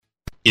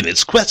In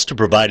its quest to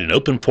provide an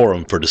open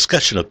forum for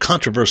discussion of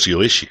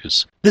controversial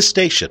issues, this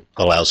station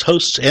allows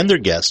hosts and their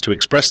guests to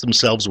express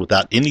themselves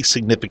without any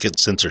significant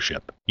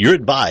censorship. You're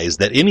advised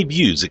that any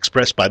views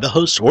expressed by the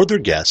hosts or their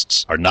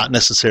guests are not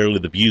necessarily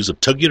the views of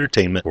Tug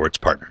Entertainment or its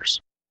partners.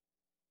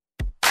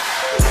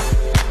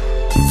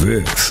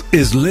 This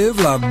is Live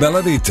La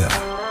Bella Vita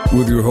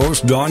with your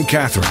host, Dawn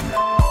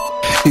Catherine.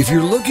 If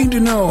you're looking to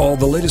know all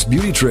the latest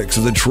beauty tricks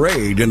of the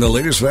trade and the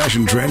latest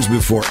fashion trends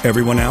before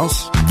everyone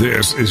else,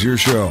 this is your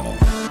show.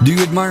 Do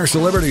you admire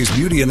celebrities'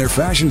 beauty and their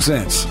fashion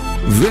sense?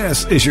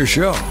 This is your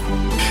show.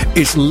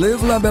 It's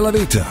Live La Bella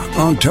Vita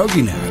on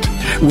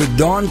TogiNet with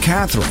Dawn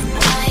Catherine.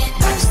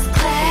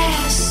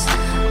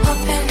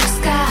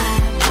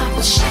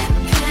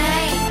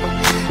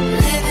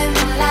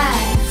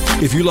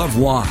 If you love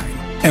wine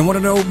and want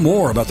to know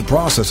more about the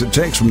process it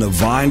takes from the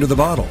vine to the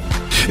bottle,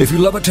 if you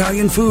love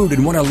Italian food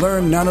and want to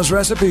learn Nana's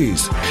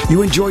recipes,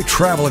 you enjoy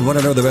travel and want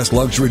to know the best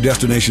luxury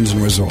destinations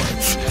and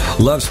resorts,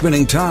 love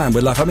spending time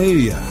with La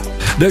Familia,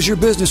 does your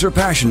business or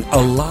passion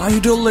allow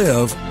you to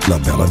live La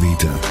Bella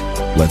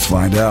Vita? Let's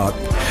find out.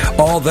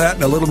 All that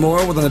and a little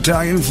more with an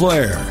Italian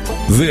flair.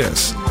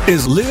 This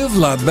is Live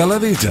La Bella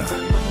Vita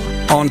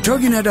on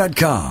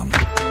TogiNet.com.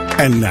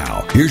 And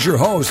now, here's your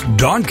host,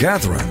 Dawn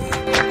Catherine.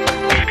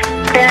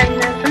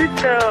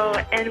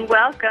 Benvenuto, and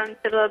welcome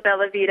to the La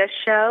Bella Vita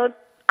show.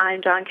 I'm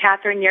Dawn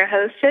Catherine, your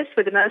hostess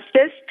with the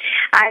mostest.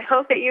 I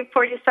hope that you've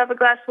poured yourself a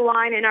glass of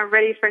wine and are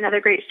ready for another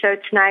great show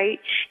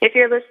tonight. If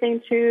you're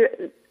listening to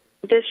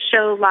this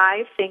show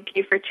live, thank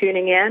you for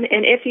tuning in.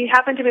 And if you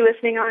happen to be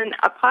listening on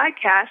a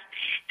podcast,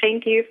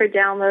 thank you for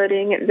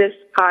downloading this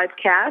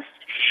podcast.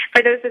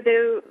 For those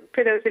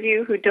of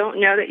you who don't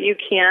know that you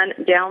can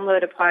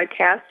download a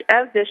podcast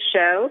of this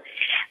show,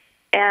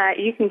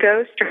 you can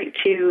go straight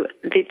to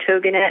the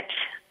TogiNet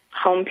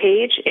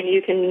homepage and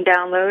you can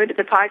download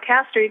the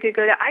podcast, or you could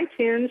go to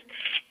iTunes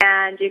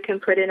and you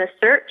can put in a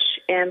search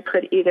and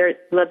put either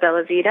La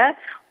Bella Vita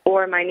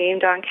or my name,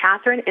 Dawn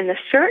Catherine, in the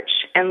search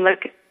and look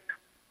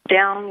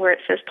down where it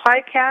says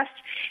podcast,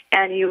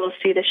 and you will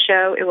see the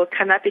show. It will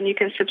come up and you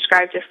can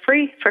subscribe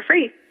for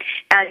free,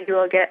 and you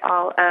will get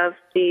all of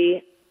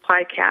the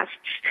podcasts.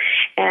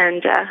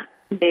 And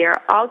they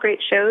are all great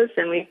shows,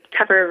 and we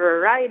cover a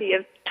variety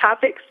of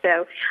topics,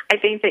 so I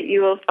think that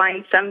you will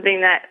find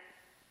something that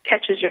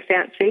catches your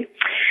fancy.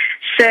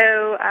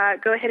 So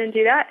go ahead and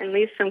do that and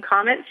leave some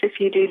comments. If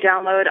you do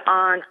download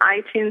on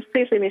iTunes,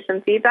 please leave me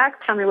some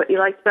feedback. Tell me what you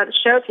liked about the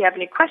show. If you have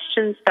any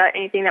questions about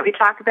anything that we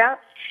talk about,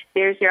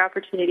 there's your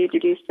opportunity to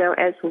do so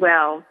as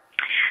well.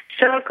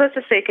 So let's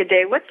just say good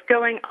day. What's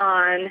going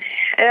on?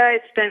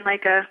 It's been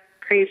like a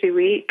crazy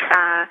week.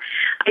 I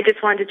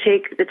just wanted to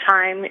take the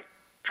time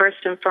first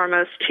and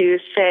foremost to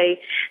say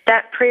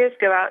that prayers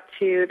go out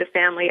to the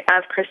family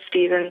of Chris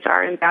Stevens,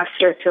 our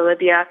ambassador to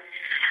Libya.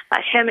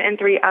 Him and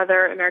 3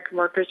 other American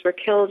workers were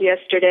killed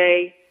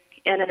yesterday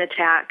in an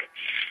attack.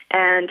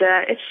 And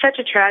it's such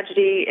a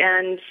tragedy,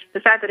 and the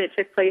fact that it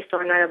took place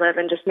on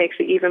 9/11 just makes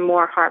it even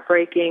more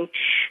heartbreaking.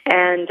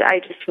 And I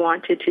just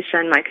wanted to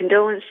send my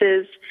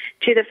condolences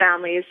to the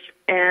families,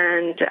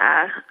 and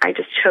I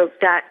just hope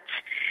that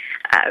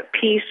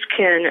peace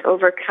can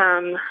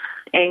overcome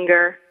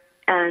anger,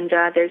 and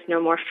there's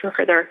no more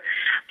further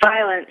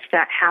violence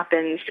that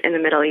happens in the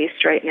Middle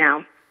East right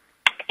now.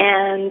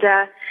 And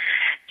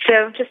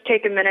so just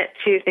take a minute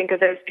to think of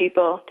those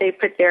people. They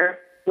put their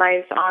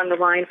lives on the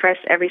line for us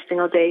every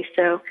single day,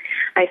 so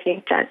I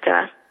think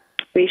that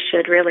we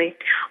should really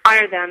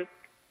honor them.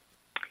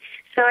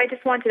 So I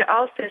just wanted to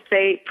also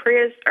say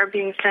prayers are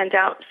being sent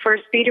out for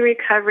speedy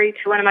recovery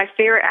to one of my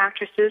favorite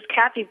actresses,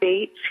 Kathy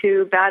Bates,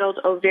 who battled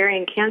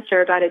ovarian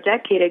cancer about a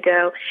decade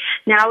ago,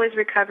 now is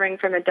recovering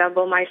from a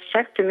double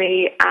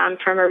mastectomy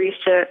from a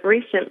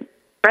recent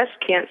breast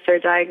cancer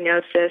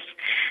diagnosis.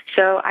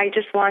 So I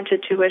just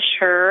wanted to wish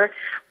her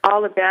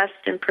all the best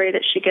and pray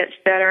that she gets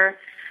better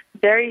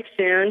very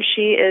soon.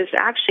 She is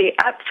actually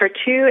up for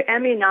 2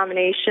 Emmy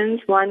nominations,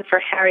 one for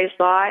Harry's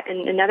Law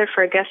and another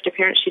for a guest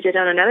appearance she did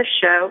on another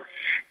show.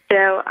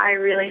 So I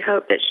really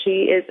hope that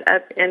she is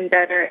up and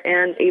better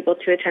and able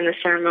to attend the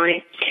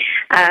ceremony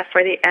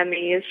for the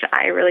Emmys.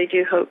 I really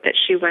do hope that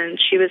she wins.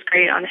 She was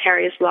great on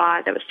Harry's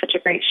Law. That was such a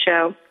great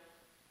show.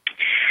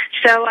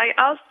 So I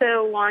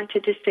also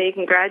wanted to say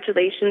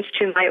congratulations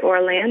to my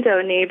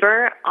Orlando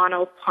neighbor,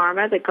 Arnold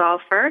Parma, the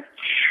golfer.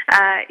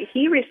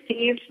 He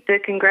received the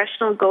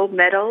Congressional Gold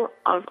Medal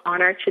of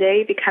Honor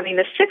today, becoming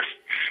the 6th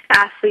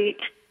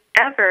athlete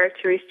ever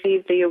to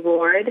receive the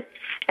award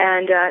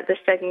and the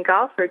 2nd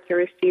golfer to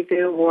receive the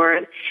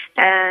award.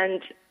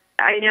 And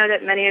I know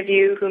that many of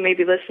you who may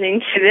be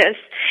listening to this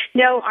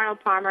know Arnold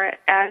Palmer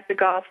as a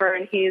golfer,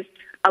 and he's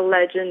a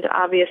legend,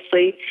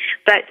 obviously,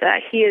 but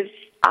he is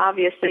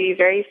obviously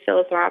very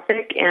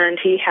philanthropic, and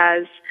he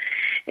has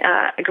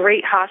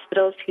great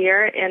hospitals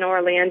here in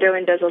Orlando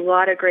and does a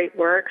lot of great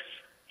works.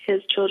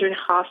 His children's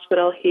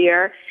hospital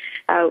here,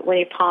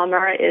 Winnie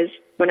Palmer, is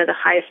one of the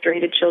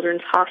highest-rated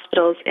children's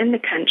hospitals in the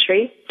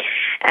country,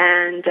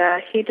 and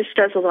he just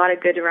does a lot of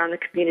good around the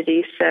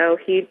community, so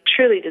he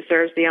truly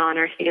deserves the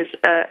honor. He is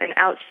an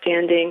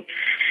outstanding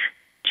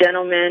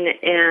gentleman,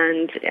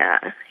 and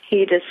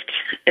he just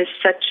is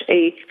such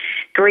a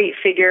great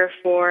figure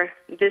for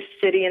this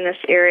city and this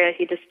area.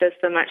 He just does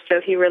so much, so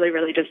he really,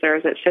 really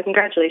deserves it. So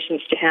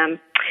congratulations to him.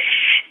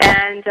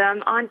 And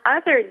on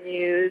other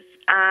news,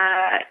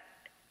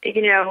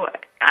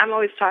 I'm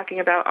always talking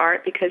about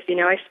art because,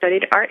 I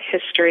studied art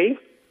history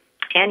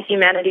and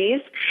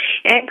humanities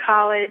in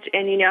college,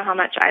 and you know how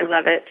much I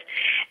love it.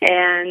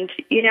 And,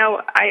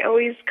 I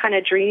always kind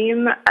of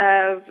dream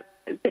of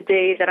the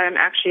day that I'm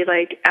actually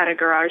at a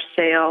garage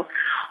sale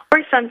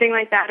or something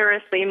like that, or a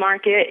flea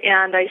market,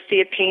 and I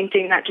see a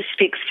painting that just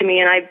speaks to me,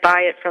 and I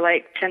buy it for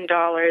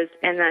 $10,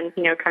 and then,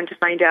 come to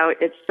find out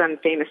it's some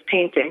famous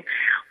painting.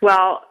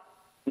 Well,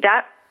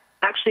 that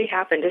actually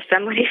happened to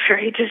somebody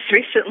just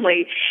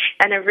recently.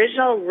 An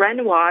original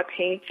Renoir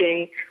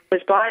painting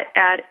was bought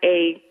at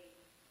a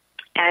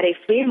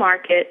flea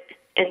market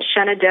in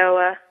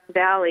Shenandoah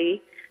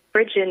Valley,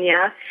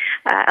 Virginia.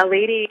 A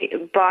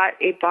lady bought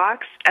a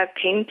box of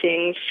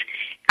paintings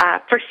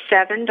for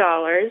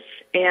 $7,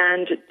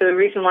 and the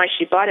reason why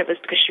she bought it was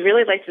because she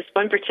really liked this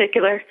one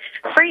particular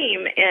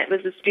frame. It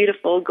was this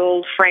beautiful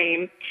gold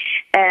frame,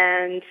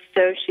 and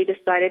so she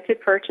decided to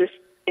purchase,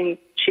 and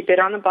she bid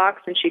on the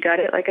box, and she got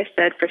it, like I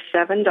said, for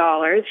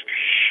 $7.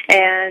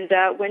 And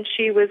when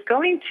she was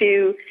going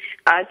to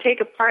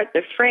take apart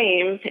the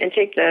frame and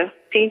take the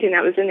painting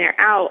that was in there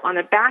out, on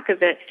the back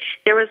of it,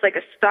 there was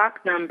a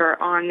stock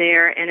number on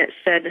there, and it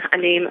said a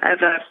name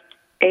of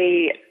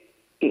a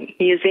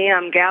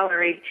museum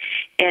gallery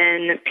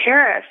in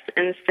Paris.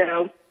 And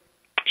so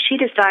she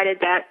decided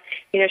that,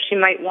 she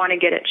might want to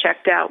get it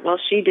checked out. Well,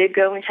 she did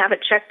go and have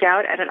it checked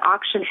out at an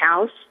auction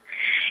house,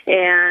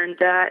 and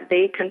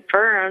they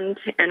confirmed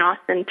and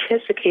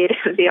authenticated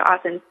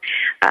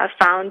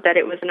found that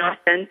it was an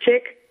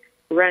authentic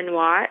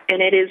Renoir,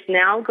 and it is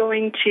now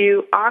going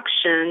to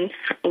auction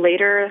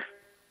later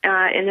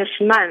in this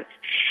month.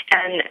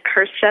 And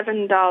her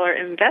 $7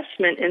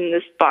 investment in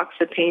this box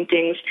of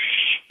paintings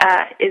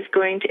is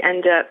going to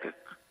end up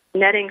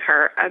netting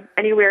her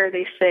anywhere,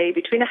 they say,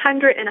 between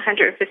 $100,000 and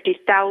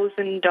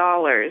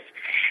 $150,000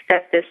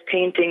 that this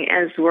painting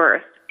is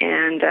worth.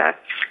 And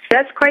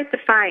that's quite the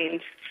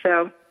find.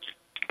 So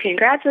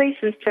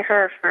congratulations to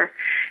her for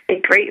a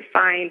great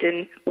find,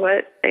 and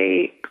what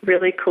a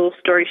really cool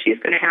story she's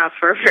going to have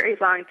for a very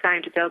long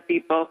time to tell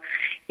people.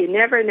 You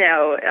never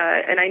know.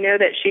 And I know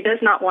that she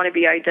does not want to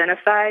be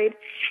identified,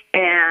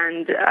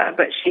 and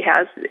but she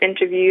has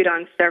interviewed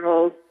on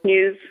several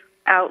news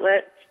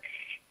outlets,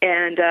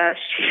 and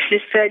she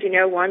just said,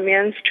 one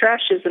man's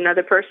trash is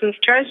another person's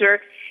treasure.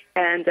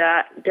 And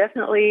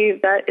definitely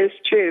that is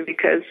true,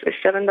 because a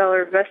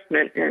 $7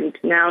 investment, and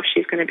now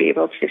she's going to be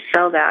able to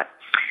sell that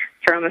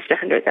for almost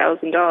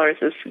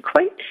 $100,000 is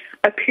quite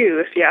a coup,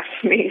 if you ask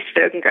me.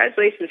 So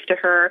congratulations to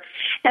her.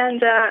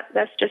 And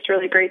that's just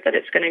really great that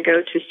it's going to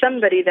go to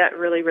somebody that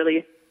really,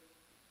 really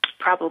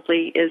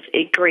probably is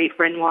a great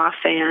Renoir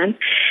fan.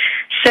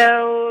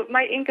 So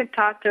my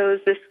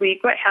Incantatos this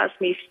week, what has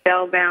me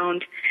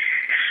spellbound?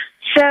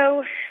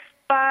 So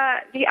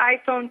the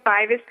iPhone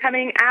 5 is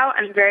coming out.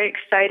 I'm very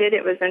excited.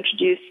 It was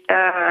introduced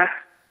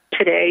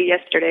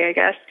yesterday, I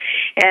guess.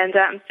 And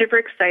I'm super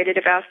excited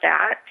about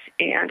that.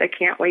 And I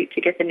can't wait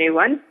to get the new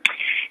one.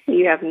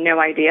 You have no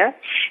idea.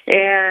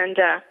 And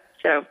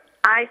so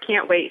I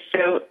can't wait.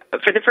 So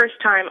for the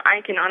first time,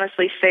 I can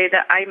honestly say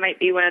that I might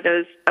be one of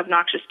those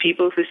obnoxious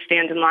people who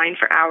stand in line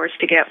for hours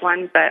to get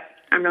one, but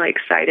I'm really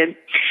excited.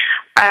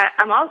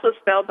 I'm also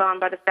spellbound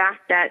by the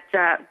fact that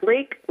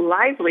Blake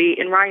Lively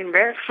and Ryan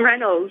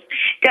Reynolds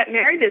got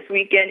married this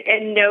weekend,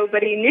 and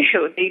nobody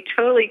knew. They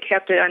totally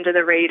kept it under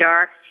the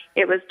radar.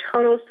 It was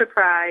total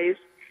surprise,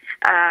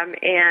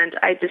 and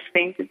I just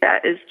think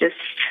that is just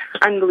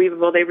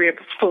unbelievable. They were able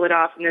to pull it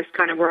off in this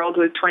kind of world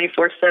with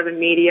 24/7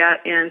 media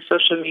and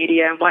social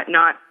media and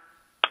whatnot.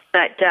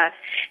 But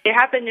there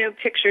have been no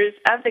pictures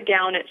of the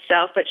gown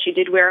itself, but she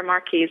did wear a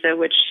Marchesa,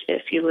 which,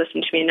 if you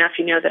listen to me enough,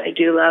 you know that I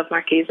do love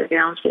Marchesa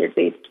gowns. They're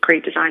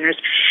great designers.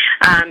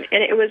 And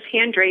it was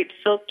hand-draped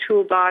silk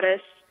tulle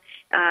bodice.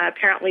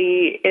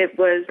 Apparently, it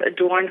was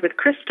adorned with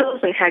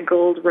crystals and had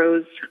gold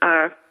rose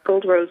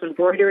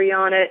embroidery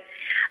on it.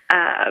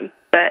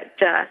 But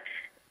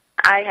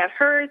I have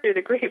heard through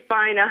the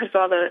grapevine, out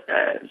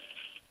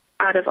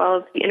of all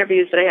of the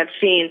interviews that I have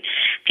seen,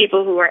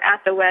 people who were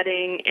at the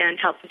wedding and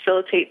helped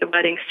facilitate the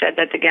wedding said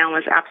that the gown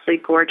was absolutely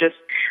gorgeous.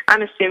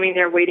 I'm assuming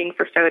they're waiting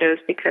for photos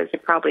because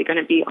they're probably going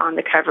to be on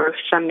the cover of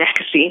some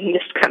magazine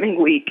this coming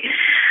week.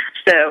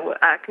 So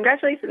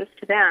congratulations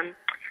to them.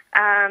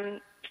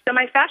 So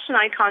my fashion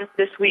icons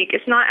this week,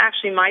 it's not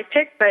actually my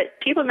pick, but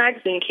People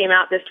magazine came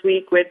out this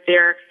week with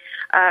their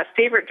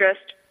favorite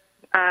dressed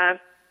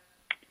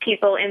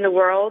people in the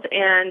world,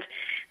 and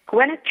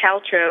Gwyneth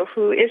Paltrow,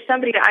 who is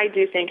somebody that I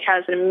do think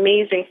has an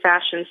amazing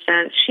fashion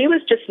sense, she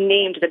was just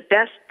named the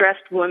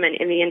best-dressed woman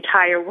in the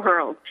entire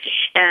world.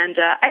 And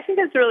I think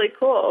that's really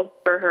cool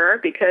for her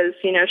because,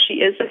 you know,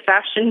 she is a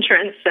fashion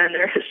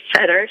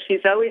trendsetter. She's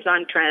always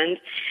on trend.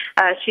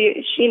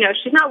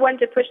 She's not one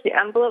to push the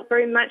envelope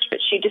very much, but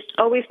she just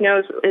always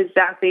knows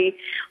exactly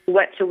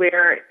what to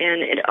wear,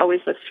 and it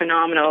always looks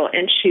phenomenal.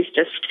 And she's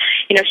just,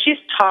 you know, she's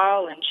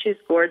tall and she's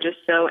gorgeous,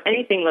 so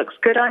anything looks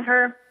good on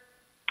her.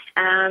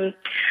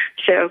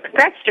 So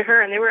congrats to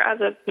her. And they were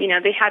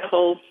they had a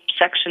whole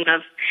section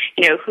of,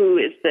 you know, who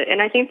is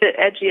and I think the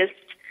edgiest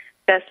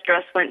best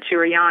dress went to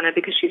Rihanna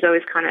because she's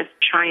always kind of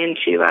trying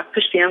to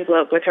push the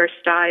envelope with her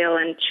style,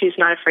 and she's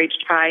not afraid to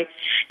try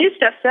new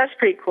stuff. So that's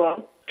pretty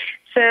cool.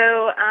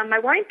 So my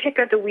wine pick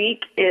of the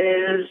week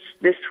is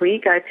this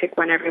week. I pick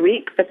one every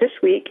week, but this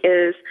week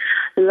is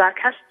La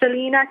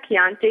Castellina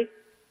Chianti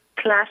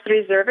Class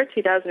Reserva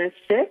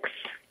 2006,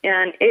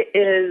 and it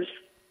is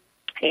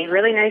a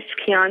really nice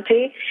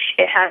Chianti.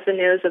 It has a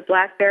nose of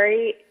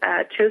blackberry,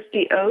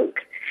 toasty oak,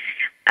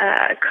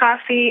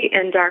 coffee,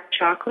 and dark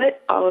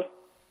chocolate, all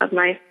of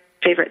my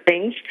favorite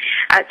things.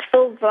 It's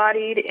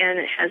full-bodied, and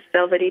it has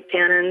velvety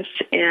tannins,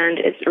 and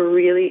it's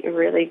really,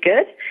 really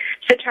good.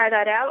 So try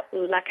that out,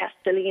 La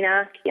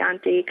Castellina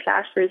Chianti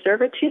Class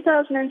Reserva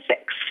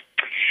 2006.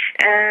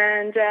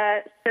 And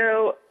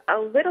so a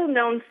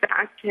little-known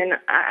fact, and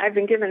I've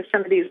been given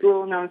some of these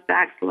little-known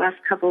facts the last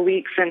couple of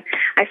weeks, and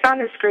I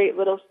found this great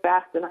little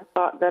fact, and I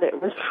thought that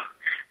it was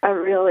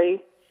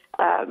really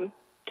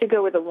to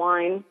go with the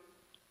wine.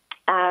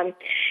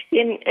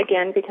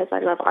 Again, because I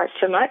love art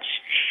so much,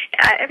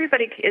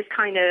 everybody is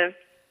kind of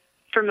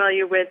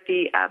familiar with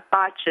the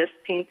Bacchus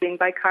painting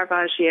by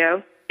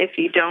Caravaggio. If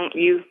you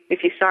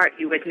saw it,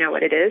 you would know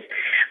what it is.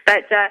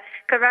 But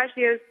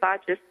Caravaggio's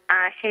Bacchus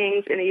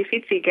hangs in the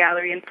Uffizi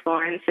Gallery in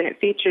Florence, and it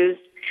features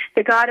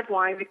the god of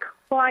wine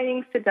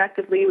reclining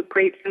seductively with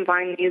grapes and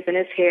vine leaves in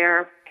his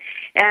hair.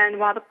 And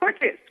while the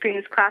portrait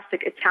screams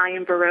classic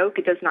Italian Baroque,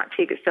 it does not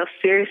take itself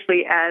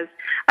seriously as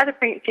other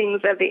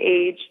paintings of the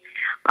age.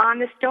 On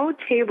the stone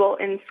table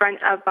in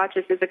front of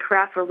Bacchus is a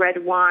carafe of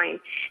red wine.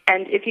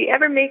 And if you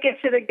ever make it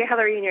to the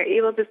gallery and you're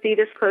able to see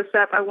this close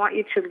up, I want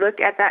you to look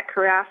at that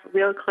carafe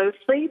real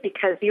closely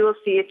because you will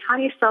see a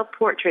tiny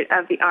self-portrait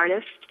of the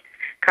artist,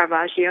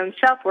 Caravaggio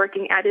himself,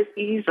 working at his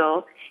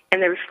easel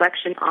and the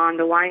reflection on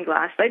the wine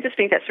glass. I just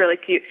think that's really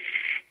cute.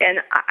 And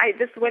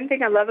this one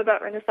thing I love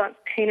about Renaissance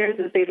painters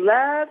is they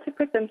love to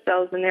put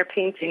themselves in their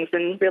paintings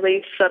in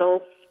really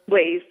subtle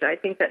ways. So I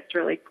think that's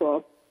really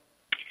cool.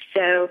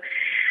 So,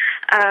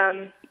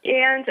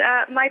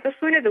 my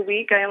buffoon of the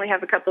week, I only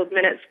have a couple of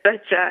minutes,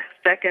 but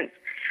seconds,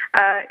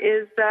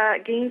 is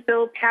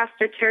Gainesville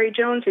Pastor Terry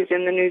Jones, who's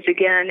in the news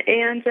again.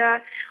 And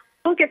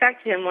we'll get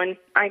back to him when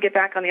I get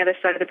back on the other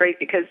side of the break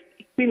because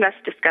we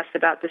must discuss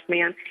about this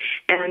man,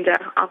 and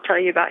I'll tell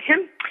you about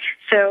him.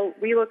 So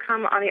we will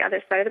come on the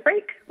other side of the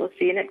break. We'll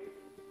see you next.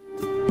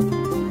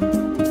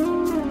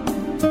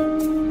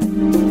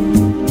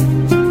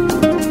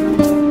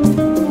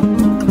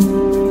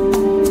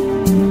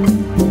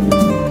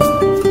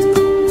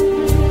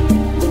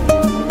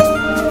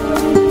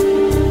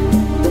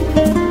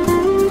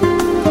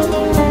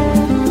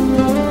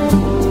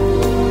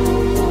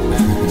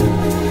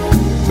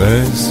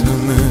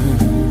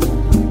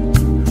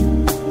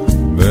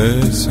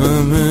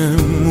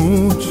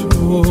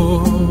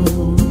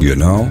 You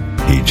know,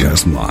 he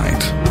just might.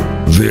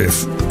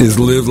 This is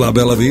Live La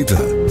Bella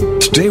Vita.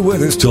 Stay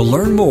with us to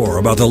learn more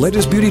about the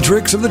latest beauty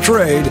tricks of the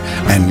trade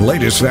and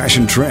latest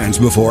fashion trends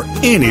before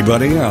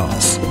anybody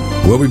else.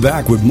 We'll be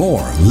back with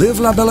more Live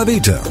La Bella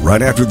Vita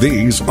right after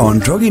these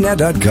on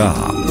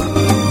TogiNet.com.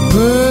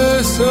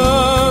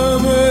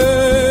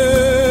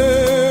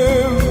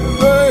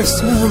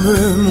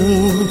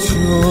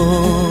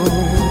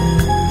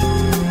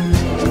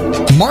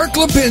 Mark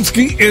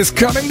Lipinski is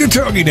coming to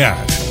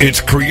TogiNet.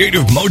 It's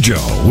Creative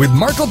Mojo with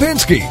Mark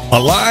Lipinski, a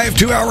live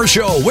 2-hour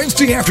show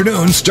Wednesday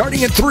afternoon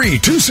starting at 3,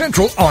 2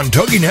 Central on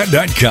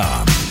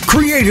TogiNet.com.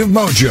 Creative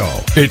Mojo.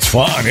 It's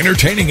fun,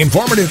 entertaining,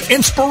 informative,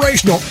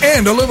 inspirational,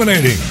 and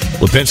illuminating.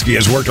 Lipinski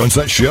has worked on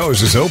such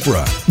shows as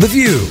Oprah, The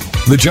View,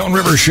 The Joan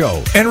Rivers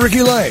Show, and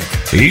Ricky Lake.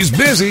 He's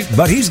busy,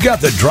 but he's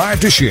got the drive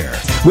to share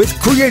with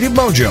Creative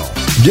Mojo,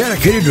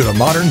 dedicated to the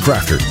modern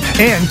crafter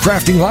and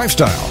crafting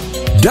lifestyle.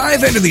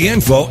 Dive into the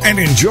info and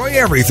enjoy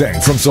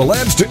everything from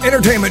celebs to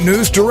entertainment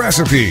news to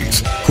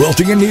recipes,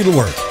 quilting and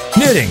needlework,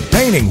 knitting,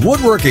 painting,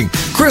 woodworking,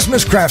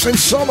 Christmas crafts, and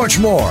so much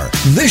more.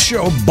 This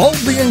show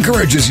boldly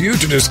encourages you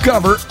to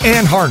discover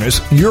and harness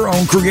your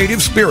own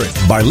creative spirit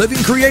by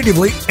living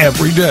creatively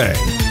every day.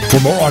 For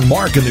more on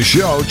Mark and the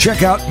show,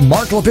 check out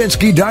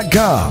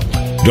marklipinski.com.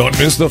 Don't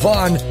miss the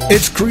fun.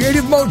 It's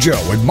Creative Mojo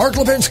with Mark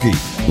Lipinski,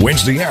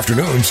 Wednesday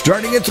afternoon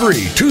starting at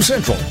 3, 2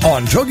 Central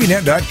on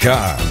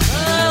TogiNet.com.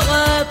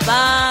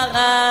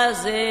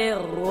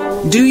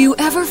 Do you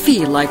ever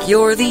feel like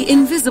you're the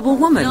invisible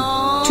woman?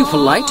 Too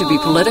polite to be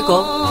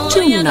political,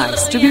 too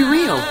nice to be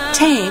real,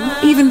 tame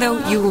even though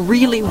you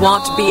really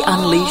want to be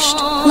unleashed?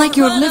 Like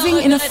you're living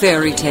in a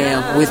fairy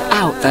tale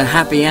without the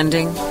happy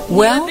ending?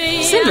 Well,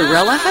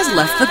 Cinderella has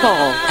left the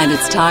ball, and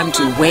it's time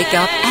to wake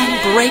up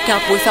and break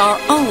up with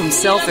our own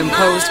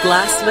self-imposed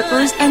glass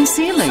slippers and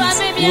ceilings.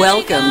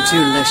 Welcome to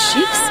Le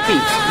Chic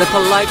Speak, the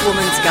polite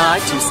woman's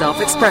guide to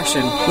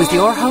self-expression, with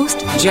your host,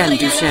 Jen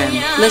Duchenne.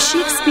 Le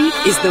Chic Speak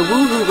is the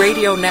Woohoo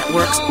Radio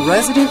Network's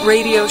resident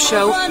radio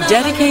show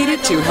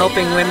dedicated to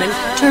helping women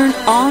turn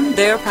on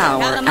their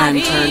power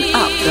and turn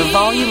up the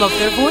volume of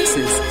their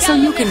voices so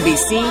you can be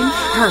seen,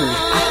 heard,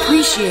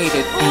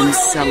 appreciated, and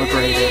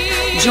celebrated.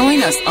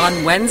 Join us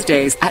on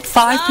Wednesdays at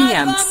 5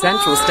 p.m.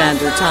 Central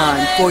Standard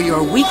Time for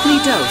your weekly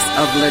dose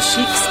of Le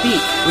Chic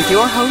Speak with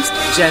your host,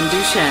 Jen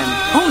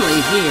Duchenne,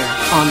 only here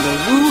on the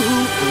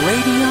Woohoo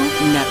Radio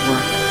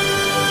Network.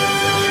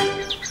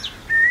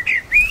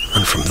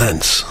 And from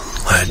thence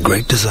I had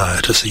great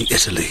desire to see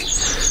Italy,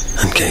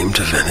 and came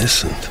to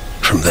Venice, and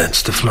from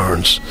thence to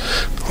Florence,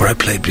 where I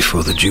played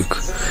before the Duke,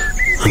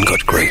 and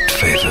got great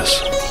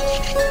favors.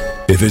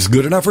 If it's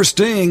good enough for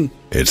Sting,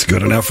 it's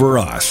good enough for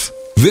us.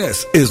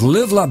 This is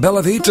Live La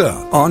Bella Vita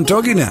on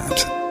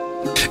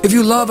TogiNet. If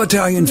you love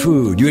Italian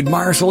food, you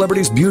admire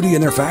celebrities' beauty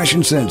and their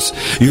fashion sense,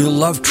 you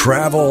love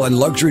travel and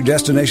luxury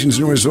destinations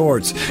and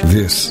resorts,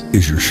 this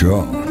is your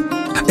show.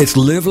 It's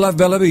Live La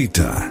Bella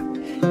Vita,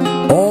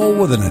 all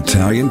with an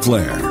Italian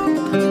flair.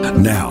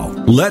 Now,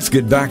 let's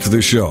get back to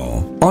the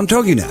show on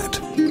TogiNet.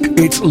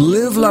 It's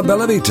Live La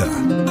Bella Vita,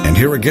 and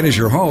here again is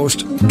your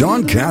host,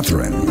 Dawn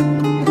Catherine.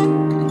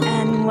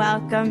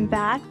 Welcome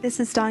back. This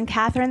is Dawn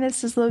Catherine.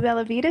 This is the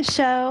Bella Vita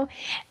show.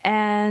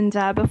 And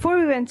before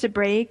we went to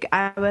break,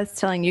 I was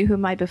telling you who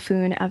my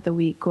buffoon of the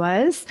week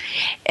was.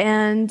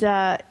 And,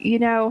 I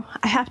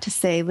have to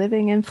say,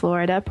 living in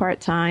Florida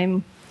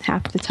part-time,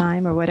 half the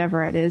time or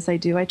whatever it is I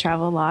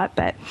travel a lot.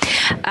 But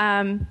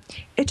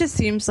it just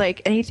seems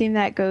like anything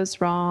that goes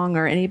wrong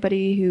or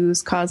anybody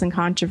who's causing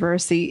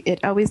controversy,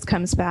 it always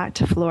comes back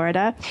to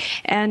Florida.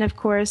 And of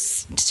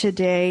course,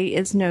 today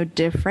is no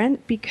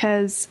different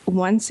because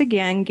once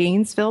again,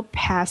 Gainesville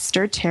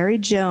pastor Terry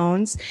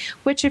Jones,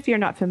 which if you're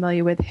not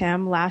familiar with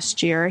him,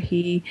 last year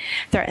he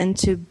threatened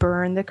to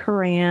burn the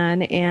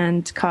Koran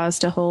and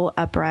caused a whole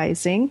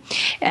uprising.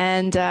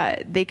 And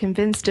they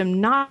convinced him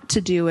not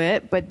to do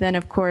it. But then,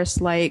 of course,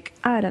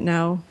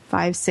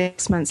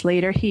 5-6 months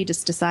later, he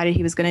just decided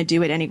he was going to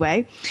do it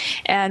anyway.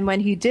 And when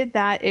he did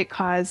that, it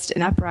caused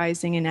an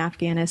uprising in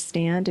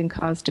Afghanistan and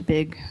caused a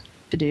big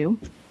to-do.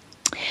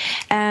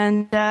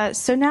 And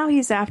so now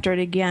he's after it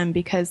again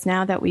because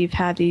now that we've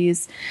had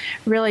these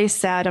really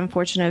sad,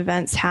 unfortunate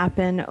events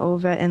happen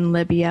over in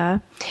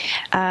Libya,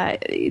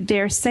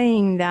 they're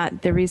saying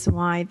that the reason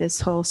why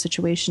this whole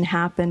situation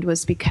happened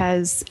was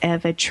because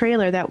of a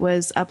trailer that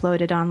was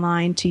uploaded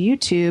online to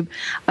YouTube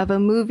of a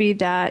movie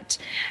that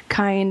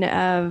kind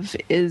of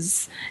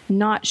is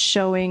not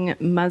showing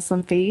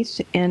Muslim faith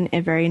in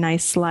a very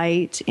nice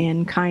light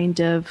and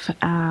kind of,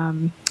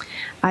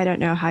 I don't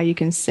know how you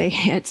can say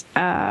it,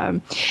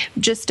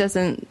 just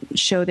doesn't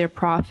show their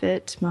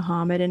prophet,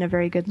 Muhammad, in a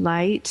very good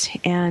light.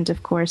 And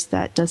of course,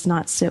 that does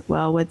not sit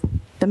well with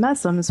the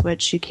Muslims,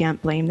 which you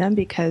can't blame them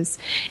because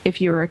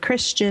if you were a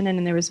Christian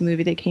and there was a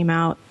movie that came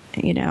out,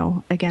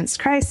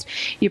 against Christ,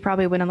 you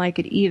probably wouldn't like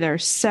it either.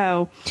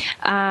 So,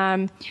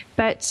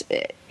 but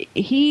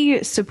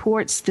he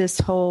supports this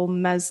whole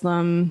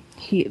Muslim,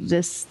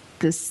 this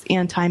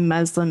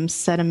anti-Muslim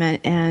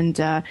sentiment.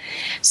 And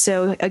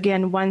so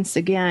again, once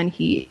again,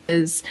 he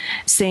is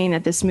saying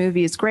that this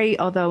movie is great,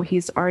 although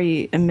he's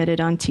already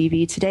admitted on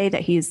TV today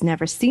that he's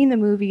never seen the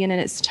movie in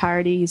its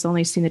entirety. He's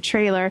only seen the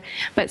trailer,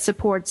 but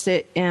supports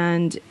it.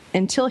 And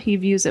until he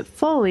views it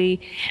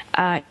fully,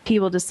 he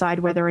will decide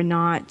whether or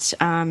not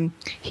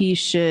he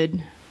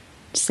should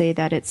say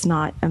that it's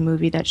not a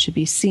movie that should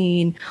be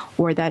seen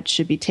or that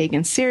should be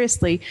taken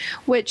seriously,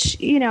 which,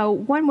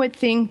 one would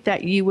think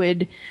that you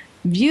would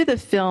view the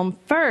film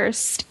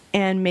first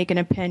and make an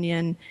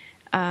opinion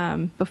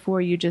before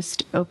you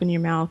just open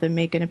your mouth and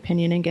make an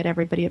opinion and get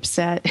everybody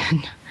upset.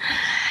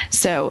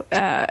 So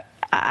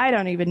I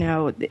don't even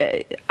know.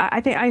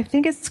 I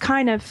think it's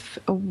kind of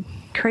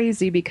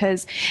crazy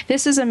because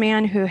this is a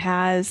man who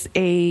has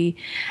a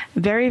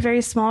very,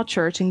 very small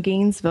church in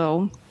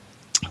Gainesville,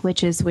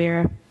 which is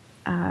where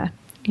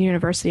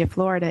University of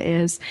Florida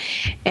is.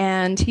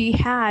 And he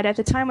had, at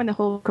the time when the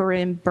whole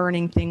Korean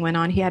burning thing went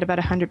on, he had about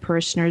 100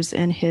 parishioners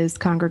in his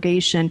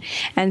congregation.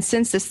 And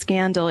since the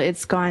scandal,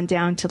 it's gone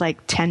down to like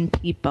 10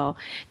 people.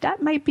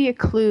 That might be a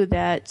clue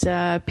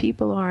that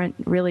people aren't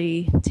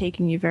really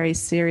taking you very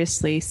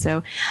seriously.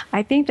 So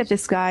I think that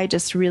this guy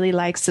just really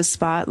likes the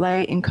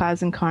spotlight and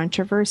causing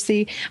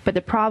controversy. But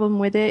the problem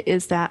with it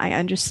is that I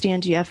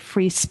understand you have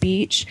free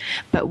speech,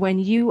 but when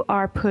you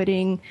are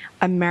putting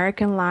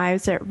American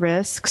lives at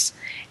risks,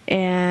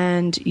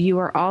 and you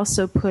are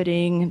also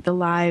putting the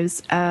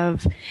lives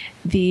of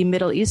the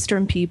Middle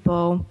Eastern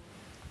people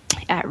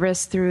at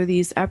risk through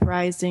these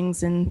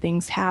uprisings and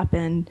things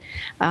happen,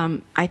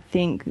 I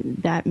think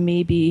that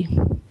maybe,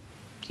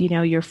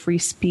 your free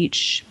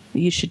speech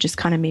you should just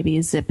kind of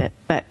maybe zip it.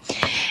 But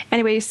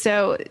anyway,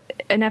 so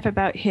enough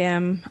about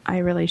him. I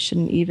really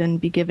shouldn't even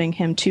be giving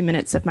him 2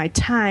 minutes of my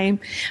time,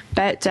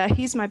 but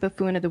he's my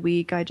buffoon of the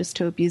week. I just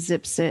hope he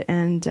zips it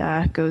and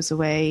goes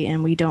away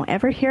and we don't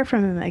ever hear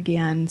from him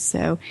again.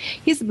 So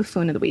he's the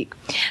buffoon of the week.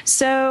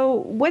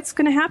 So what's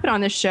going to happen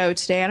on this show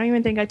today? I don't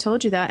even think I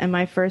told you that in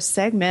my first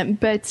segment,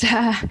 but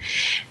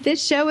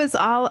this show is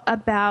all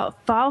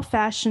about fall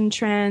fashion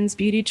trends,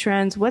 beauty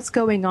trends, what's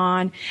going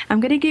on. I'm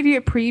going to give you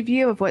a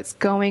preview of what's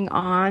going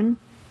on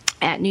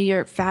at New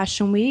York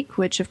Fashion Week,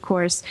 which, of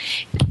course,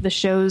 the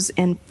shows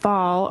in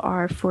fall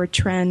are for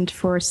trend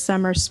for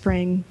summer,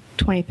 spring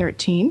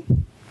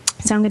 2013.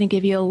 So I'm going to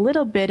give you a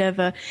little bit of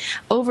an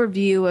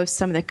overview of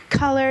some of the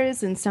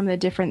colors and some of the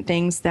different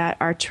things that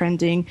are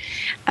trending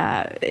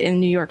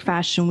in New York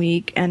Fashion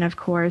Week. And, of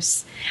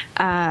course,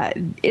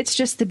 it's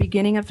just the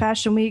beginning of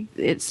Fashion Week.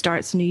 It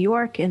starts in New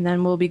York, and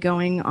then we'll be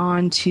going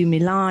on to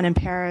Milan and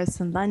Paris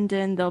and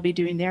London. They'll be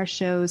doing their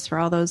shows for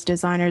all those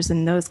designers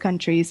in those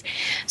countries.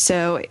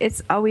 So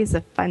it's always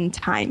a fun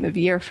time of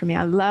year for me.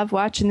 I love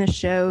watching the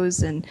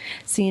shows and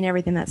seeing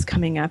everything that's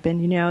coming up.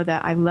 And you know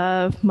that I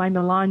love my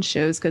Milan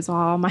shows because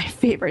all my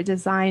favorite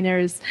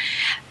designers,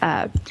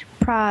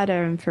 Prada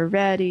and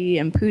Ferretti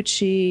and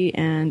Pucci,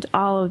 and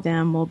all of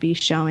them will be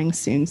showing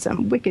soon. So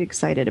I'm wicked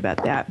excited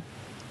about that.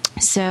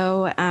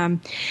 So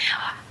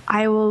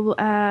I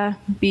will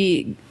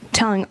be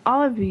telling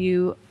all of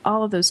you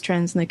all of those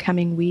trends in the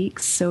coming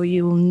weeks, so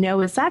you will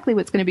know exactly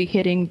what's going to be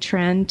hitting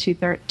trend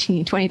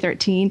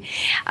 2013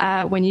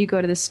 when you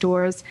go to the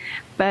stores.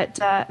 But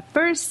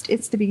first,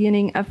 it's the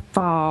beginning of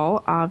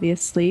fall,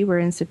 obviously. We're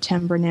in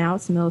September now.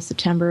 It's the middle of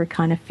September,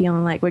 kind of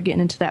feeling like we're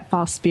getting into that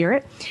fall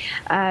spirit.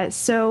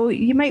 So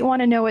you might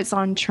want to know what's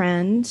on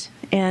trend,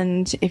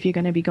 and if you're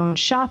going to be going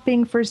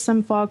shopping for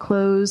some fall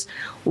clothes,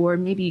 or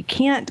maybe you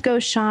can't go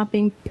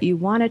shopping, but you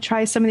want to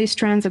try some of these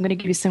trends, I'm going to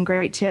give you some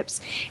great tips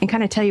and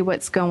kind of tell you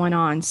what's going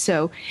on.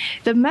 So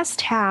the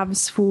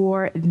must-haves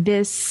for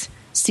this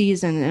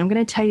season, and I'm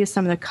going to tell you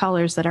some of the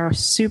colors that are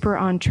super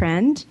on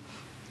trend.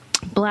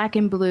 Black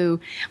and blue.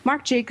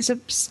 Marc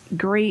Jacobs,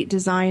 great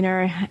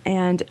designer,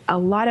 and a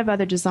lot of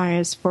other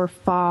designers for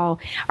fall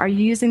are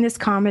using this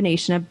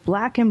combination of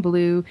black and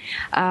blue,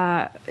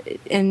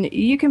 and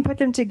you can put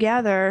them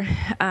together.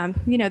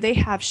 They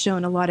have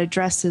shown a lot of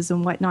dresses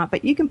and whatnot,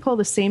 but you can pull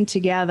the same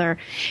together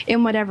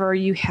in whatever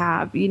you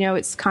have.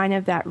 It's kind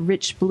of that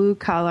rich blue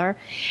color,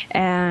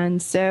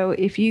 and so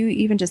if you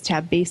even just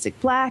have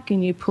basic black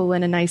and you pull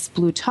in a nice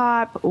blue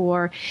top,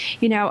 or,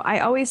 I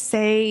always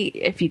say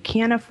if you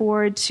can't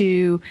afford to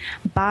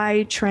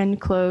buy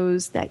trend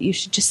clothes, that you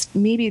should just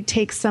maybe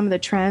take some of the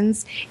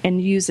trends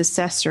and use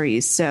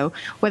accessories. So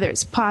whether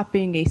it's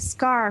popping a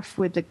scarf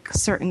with a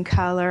certain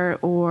color,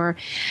 or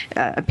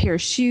a pair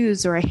of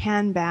shoes, or a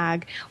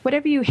handbag,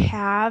 whatever you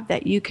have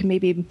that you can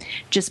maybe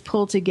just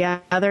pull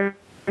together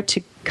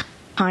to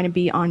kind of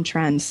be on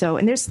trend. So,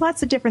 and there's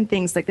lots of different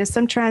things. Like there's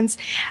some trends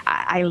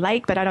I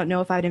like, but I don't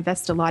know if I'd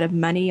invest a lot of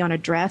money on a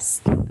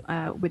dress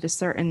with a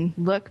certain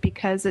look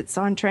because it's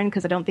on trend,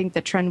 because I don't think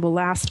the trend will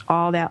last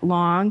all that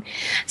long.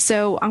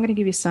 So I'm going to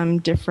give you some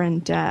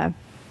different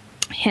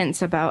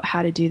hints about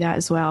how to do that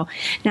as well.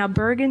 Now,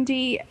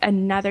 burgundy,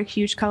 another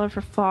huge color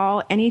for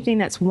fall. Anything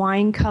that's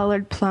wine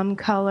colored, plum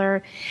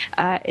color,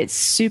 it's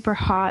super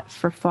hot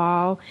for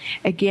fall.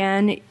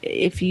 Again,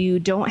 if you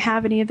don't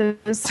have any of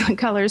those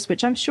colors,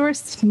 which I'm sure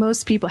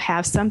most people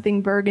have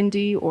something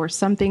burgundy or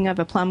something of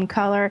a plum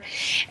color,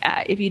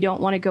 if you don't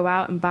want to go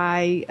out and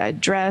buy a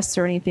dress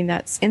or anything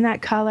that's in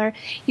that color,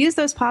 use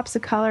those pops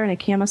of color in a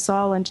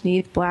camisole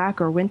underneath,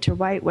 black or winter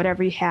white,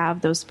 whatever you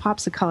have. Those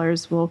pops of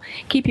colors will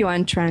keep you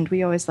on trend.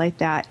 We always like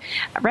that.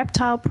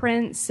 Reptile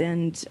prints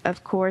and,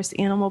 of course,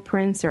 animal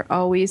prints are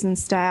always in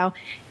style.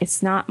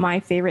 It's not my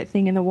favorite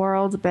thing in the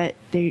world, but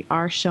they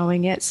are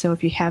showing it. So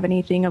if you have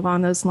anything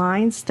along those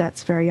lines,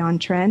 that's very on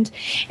trend.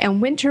 And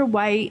winter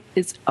white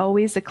is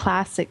always a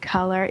classic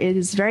color. It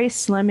is very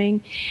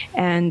slimming,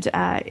 and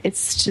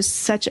it's just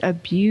such a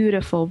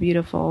beautiful,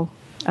 beautiful.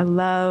 I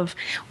love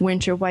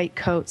winter white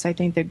coats. I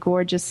think they're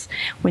gorgeous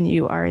when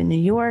you are in New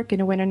York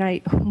in a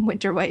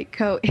winter white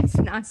coat. It's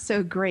not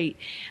so great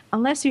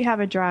unless you have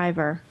a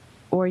driver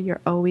or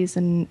you're always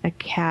in a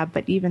cab.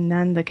 But even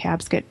then, the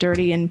cabs get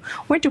dirty, and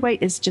winter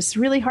white is just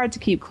really hard to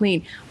keep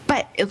clean.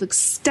 But it looks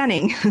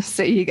stunning,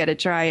 so you got to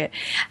try it.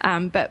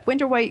 But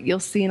winter white, you'll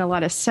see in a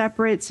lot of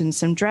separates and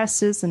some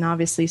dresses, and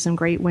obviously some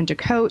great winter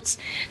coats.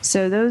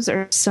 So those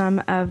are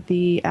some of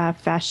the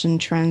fashion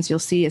trends you'll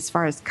see as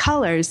far as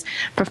colors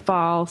for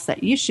fall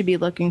that you should be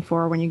looking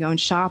for when you're going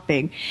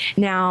shopping.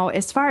 Now,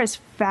 as far as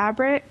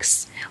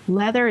fabrics,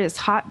 leather is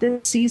hot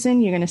this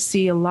season. You're going to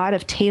see a lot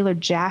of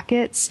tailored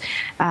jackets,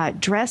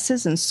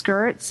 dresses and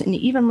skirts, and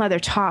even leather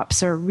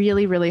tops are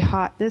really, really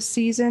hot this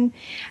season.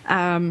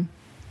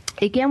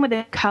 Again, with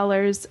the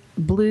colors,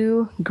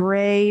 blue,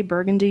 gray,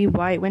 burgundy,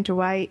 white, winter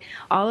white,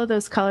 all of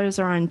those colors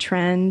are on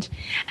trend.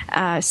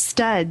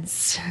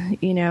 Studs,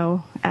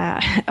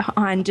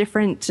 on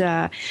different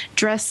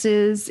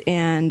dresses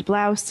and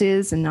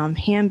blouses and on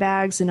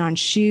handbags and on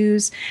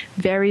shoes,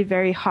 very,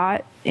 very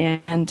hot.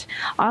 And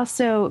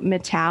also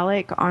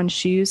metallic on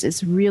shoes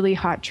is really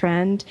hot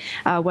trend,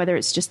 whether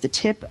it's just the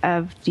tip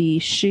of the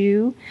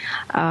shoe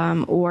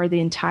or the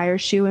entire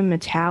shoe in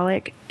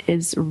metallic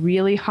is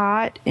really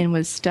hot, and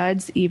with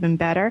studs even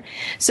better.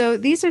 So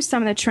these are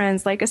some of the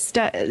trends. Like a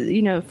stud,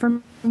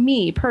 for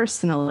me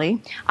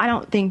personally, I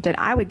don't think that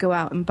I would go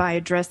out and buy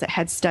a dress that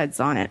had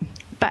studs on it,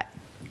 but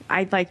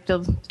I like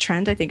the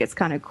trend. I think it's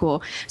kind of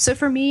cool. So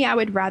for me, I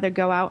would rather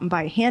go out and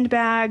buy a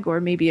handbag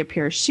or maybe a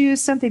pair of shoes,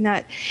 something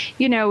that,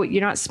 you're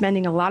not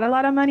spending a lot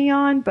of money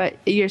on, but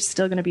you're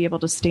still going to be able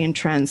to stay in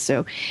trend.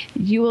 So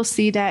you will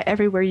see that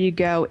everywhere you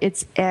go.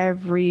 It's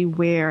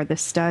everywhere. The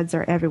studs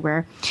are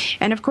everywhere.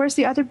 And of course,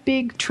 the other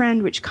big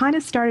trend, which kind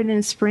of started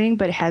in spring,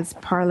 but has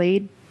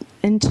parlayed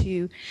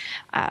into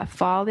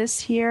fall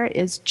this year,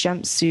 is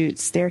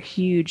jumpsuits. They're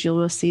huge. You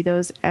will see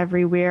those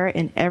everywhere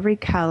in every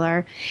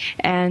color,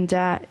 and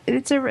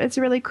it's a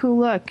really cool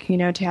look.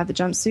 To have the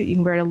jumpsuit, you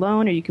can wear it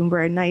alone, or you can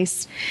wear a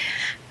nice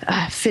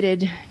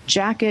fitted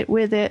jacket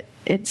with it.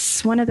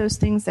 It's one of those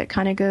things that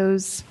kind of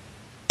goes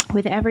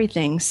with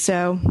everything.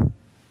 So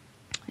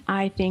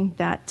I think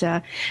that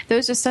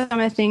those are some of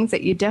the things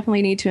that you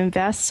definitely need to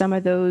invest. Some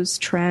of those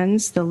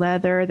trends, the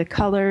leather, the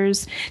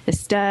colors, the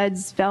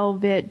studs,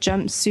 velvet,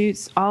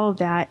 jumpsuits, all of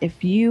that.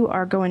 If you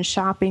are going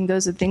shopping,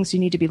 those are the things you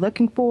need to be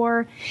looking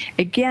for.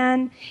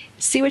 Again,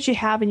 see what you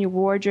have in your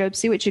wardrobe.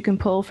 See what you can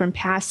pull from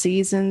past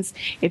seasons.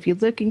 If you're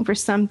looking for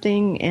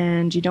something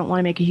and you don't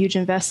want to make a huge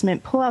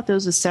investment, pull out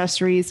those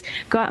accessories.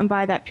 Go out and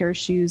buy that pair of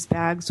shoes,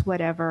 bags,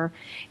 whatever.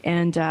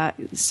 And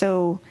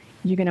so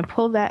you're going to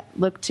pull that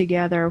look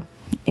together,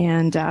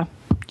 and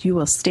you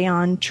will stay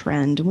on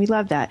trend. And we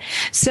love that.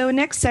 So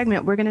next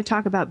segment, we're going to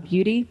talk about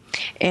beauty,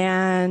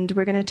 and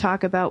we're going to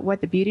talk about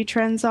what the beauty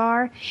trends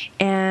are,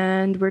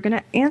 and we're going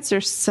to answer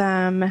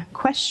some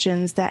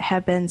questions that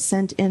have been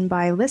sent in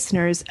by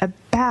listeners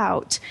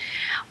about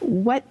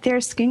what their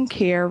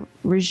skincare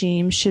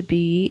regime should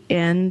be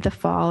in the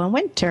fall and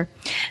winter.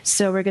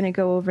 So we're going to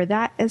go over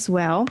that as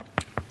well.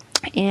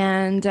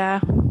 And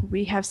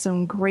we have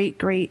some great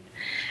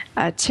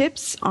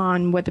tips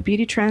on what the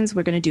beauty trends.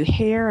 We're going to do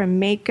hair and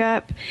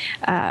makeup,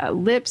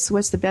 lips,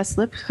 what's the best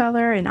lip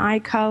color and eye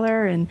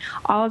color, and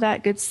all of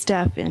that good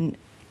stuff, and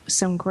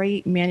some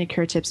great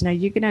manicure tips.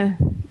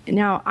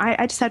 Now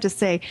I just have to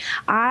say,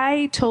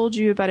 I told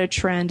you about a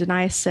trend, and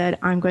I said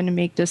I'm going to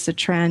make this a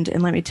trend.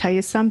 And let me tell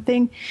you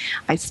something.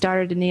 I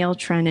started a nail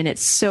trend, and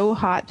it's so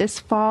hot this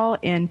fall.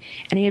 And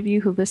any of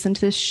you who listen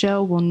to this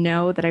show will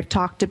know that I've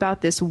talked about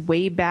this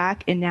way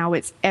back, and now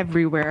it's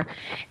everywhere.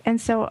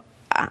 And so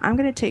I'm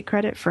going to take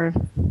credit for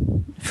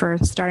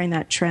starting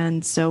that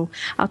trend. So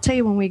I'll tell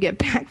you when we get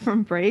back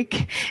from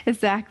break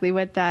exactly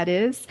what that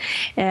is.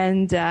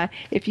 And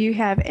if you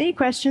have any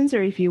questions,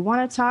 or if you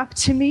want to talk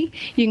to me,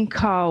 you can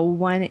call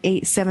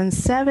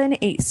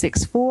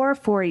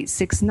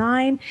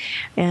 1-877-864-4869.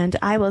 And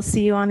I will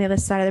see you on the other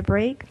side of the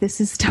break. This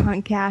is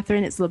Dawn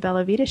Catherine. It's the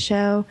Bella Vita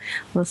Show.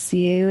 We'll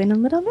see you in a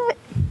little bit.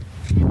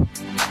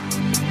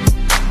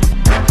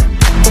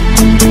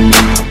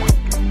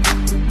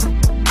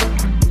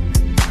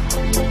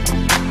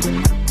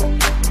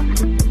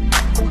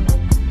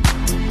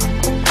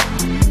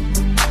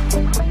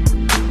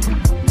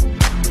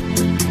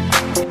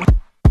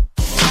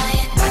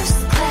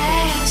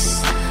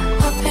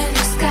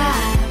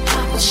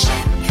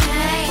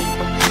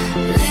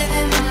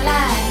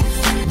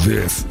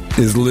 This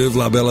is Live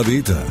La Bella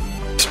Vita.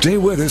 Stay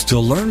with us to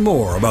learn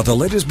more about the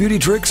latest beauty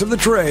tricks of the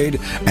trade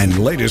and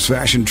latest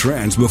fashion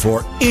trends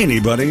before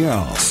anybody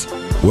else.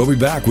 We'll be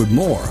back with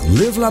more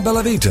Live La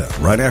Bella Vita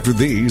right after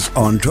these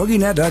on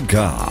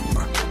TogiNet.com.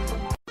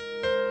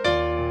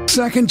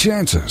 Second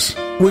chances.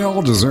 We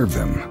all deserve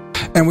them,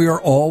 and we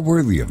are all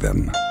worthy of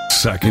them.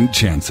 Second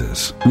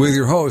Chances with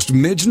your host,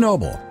 Midge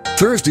Noble.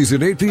 Thursdays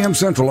at 8 p.m.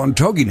 Central on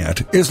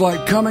TogiNet is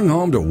like coming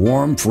home to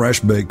warm,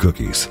 fresh-baked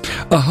cookies,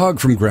 a hug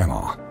from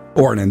Grandma,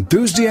 or an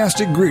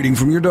enthusiastic greeting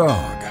from your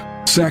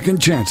dog.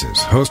 Second Chances,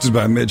 hosted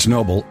by Midge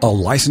Noble, a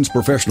licensed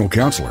professional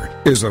counselor,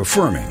 is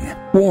affirming,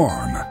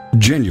 warm,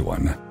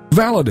 genuine,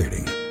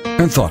 validating,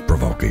 and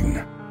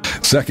thought-provoking.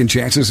 Second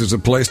Chances is a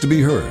place to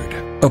be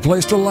heard, a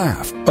place to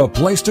laugh, a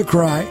place to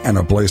cry, and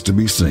a place to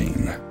be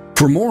seen.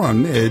 For more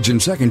on Midge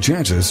and Second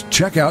Chances,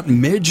 check out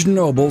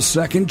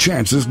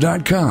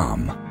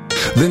MidgeNobleSecondChances.com.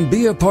 Then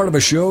be a part of a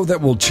show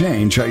that will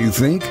change how you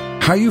think,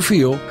 how you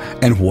feel,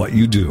 and what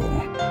you do.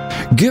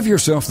 Give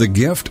yourself the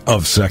gift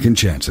of second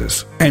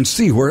chances and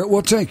see where it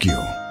will take you.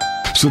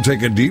 So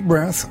take a deep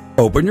breath,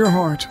 open your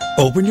heart,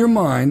 open your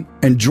mind,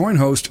 and join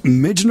host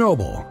Midge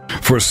Noble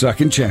for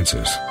Second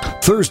Chances.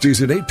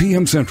 Thursdays at 8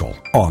 p.m. Central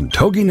on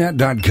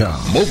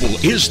TogiNet.com. Mobile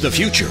is the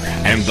future,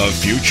 and the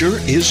future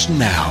is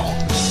now.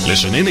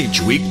 Listen in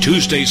each week,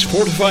 Tuesdays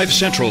 4 to 5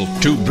 Central,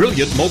 to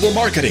Brilliant Mobile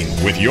Marketing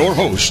with your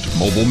host,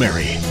 Mobile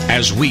Mary,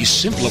 as we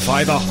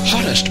simplify the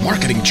hottest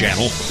marketing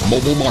channel,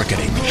 mobile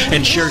marketing,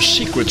 and share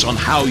secrets on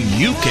how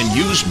you can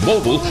use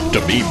mobile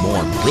to be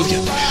more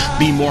brilliant,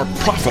 be more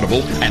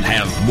profitable, and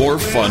have more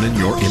fun in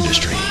your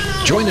industry.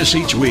 Join us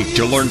each week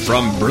to learn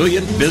from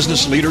brilliant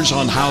business leaders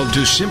on how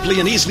to simply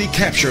and easily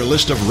capture a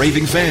list of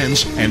raving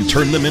fans and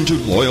turn them into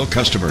loyal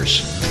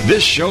customers.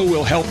 This show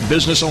will help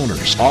business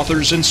owners,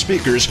 authors, and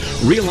speakers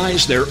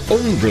realize their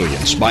own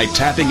brilliance by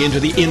tapping into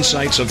the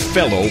insights of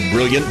fellow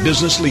brilliant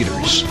business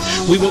leaders.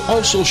 We will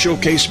also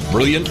showcase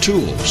brilliant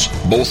tools,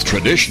 both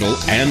traditional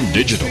and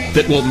digital,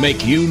 that will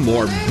make you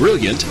more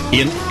brilliant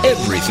in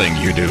everything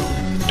you do.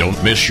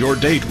 Don't miss your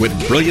date with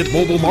Brilliant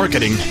Mobile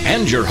Marketing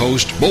and your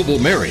host, Mobile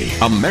Mary,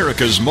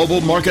 America's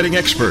mobile marketing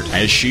expert,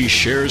 as she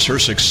shares her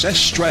success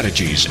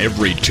strategies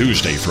every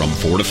Tuesday from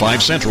 4 to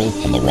 5 Central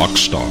on the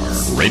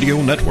Rockstar Radio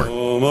Network.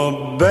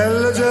 Come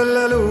bella c'è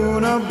la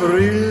luna,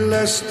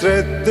 brilla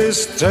strette,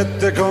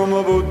 strette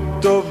come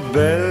butto,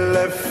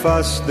 belle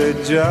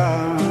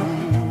fasteggiare,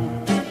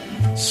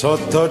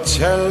 sotto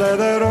cielo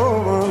di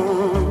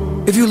Roma.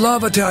 If you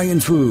love Italian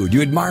food,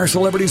 you admire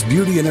celebrities'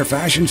 beauty and their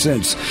fashion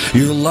sense,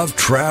 you love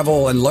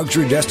travel and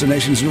luxury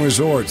destinations and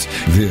resorts,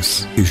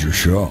 this is your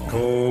show.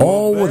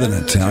 All with an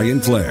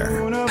Italian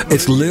flair.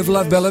 It's Live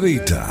La Bella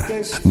Vita.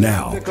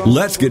 Now,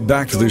 let's get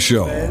back to the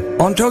show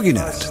on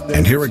TogiNet.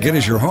 And here again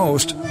is your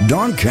host,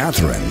 Dawn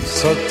Catherine.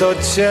 Sotto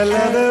cielo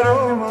di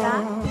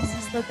Roma. This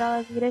is the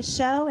Bella Vita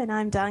Show, and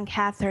I'm Dawn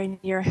Catherine,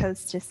 your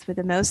hostess for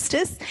the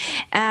mostest.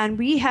 And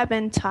we have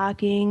been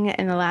talking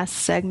in the last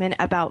segment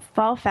about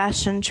fall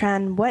fashion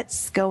trend,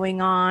 what's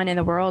going on in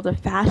the world of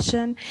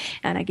fashion.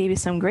 And I gave you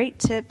some great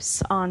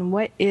tips on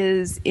what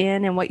is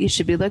in and what you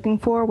should be looking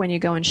for when you're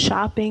going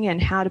shopping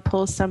and how to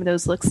pull some of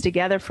those looks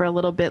together for a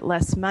little bit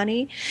less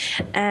money.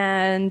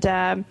 And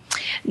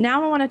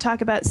now I want to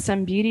talk about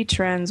some beauty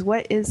trends.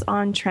 What is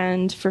on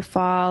trend for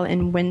fall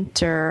and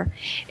winter?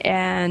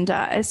 And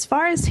as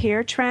far as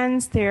hair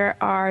trends, there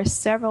are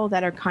several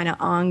that are kind of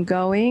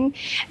ongoing.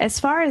 As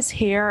far as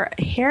hair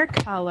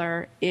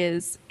color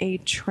is a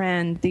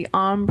trend. The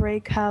ombre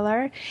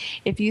color.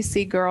 If you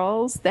see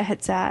girls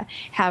that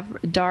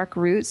have dark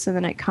roots and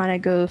then it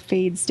kind of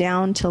fades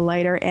down to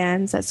lighter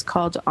ends, that's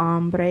called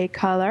ombre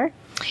color.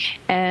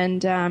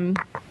 And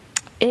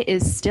it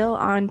is still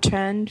on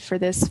trend for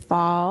this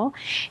fall.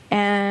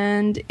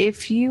 And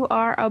if you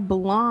are a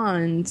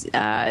blonde,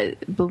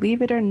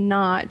 believe it or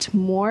not,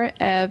 more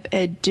of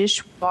a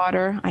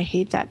dishwater, I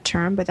hate that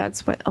term, but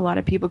that's what a lot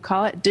of people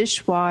call it,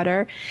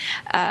 dishwater,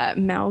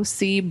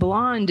 mousy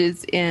blonde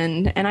is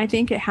in. And I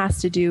think it has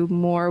to do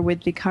more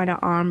with the kind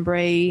of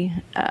ombre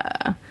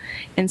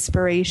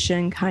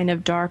inspiration, kind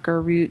of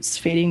darker roots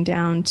fading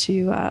down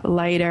to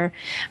lighter.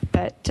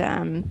 But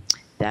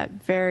that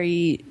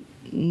very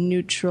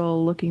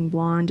neutral looking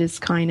blonde is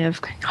kind of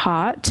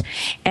hot,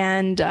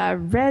 and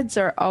reds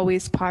are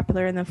always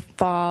popular in the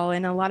fall,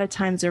 and a lot of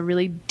times they're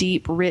really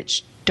deep,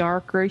 rich,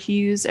 darker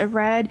hues of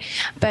red.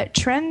 But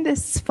trend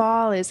this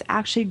fall is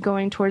actually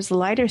going towards the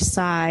lighter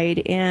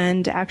side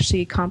and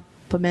actually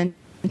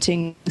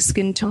complementing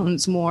skin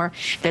tones more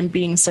than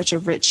being such a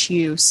rich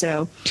hue.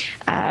 So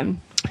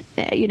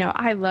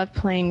I love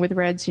playing with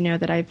reds,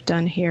 that I've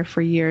done hair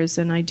for years,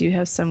 and I do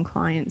have some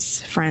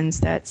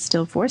friends that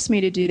still force me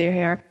to do their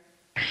hair.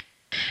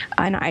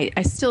 And I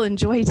still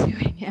enjoy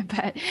doing it,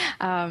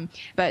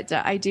 but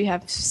I do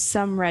have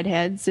some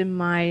redheads in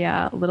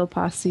my little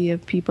posse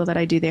of people that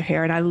I do their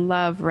hair, and I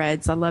love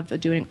reds. I love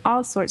doing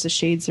all sorts of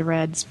shades of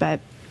reds,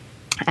 but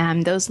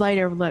those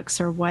lighter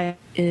looks are what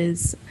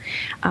is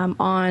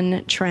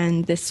on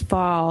trend this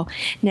fall.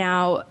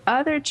 Now,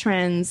 other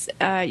trends,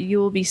 you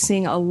will be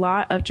seeing a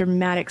lot of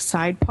dramatic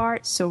side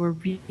parts, so a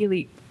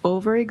really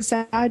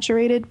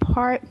over-exaggerated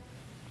part.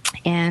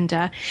 And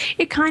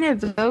it kind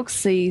of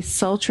evokes the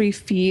sultry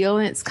feel,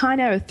 and it's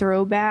kind of a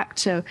throwback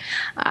to,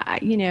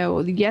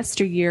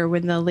 yesteryear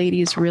when the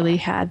ladies really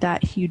had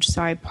that huge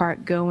side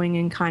part going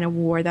and kind of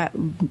wore that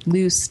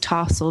loose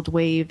tousled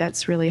wave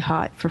that's really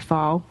hot for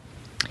fall.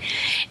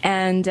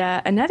 And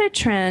another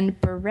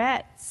trend,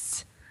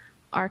 barrettes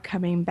are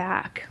coming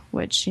back,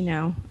 which,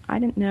 I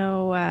didn't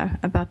know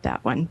about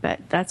that one, but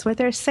that's what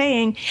they're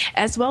saying,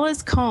 as well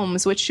as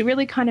combs, which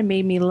really kind of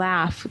made me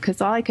laugh, because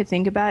all I could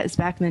think about is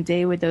back in the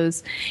day with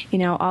those,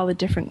 all the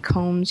different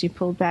combs you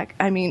pulled back.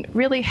 I mean,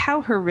 really,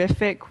 how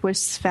horrific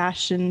was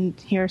fashion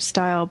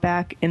hairstyle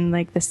back in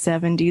like the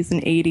 70s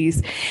and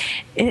 80s?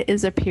 It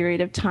is a period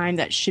of time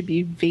that should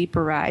be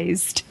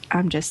vaporized.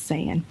 I'm just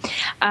saying.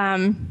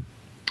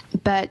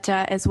 But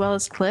as well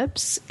as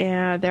clips,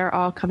 they're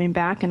all coming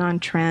back and on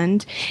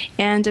trend.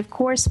 And of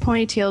course,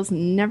 ponytails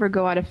never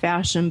go out of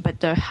fashion, but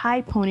the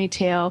high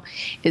ponytail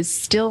is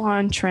still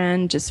on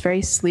trend, just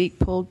very sleek,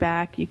 pulled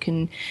back. You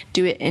can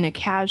do it in a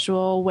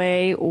casual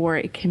way, or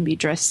it can be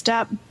dressed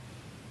up.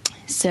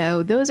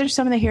 So those are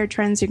some of the hair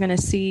trends you're going to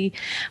see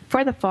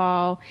for the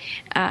fall.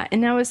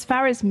 And now as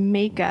far as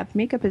makeup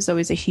is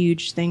always a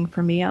huge thing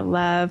for me. I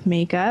love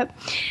makeup.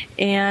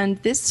 And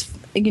this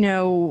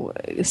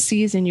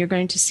season, you're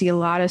going to see a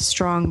lot of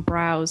strong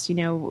brows.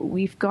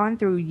 We've gone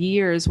through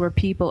years where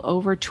people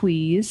over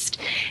tweezed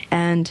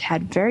and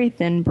had very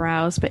thin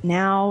brows, but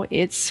now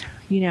it's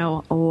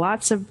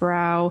lots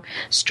of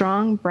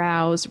strong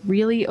brows,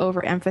 really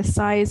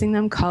overemphasizing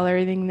them,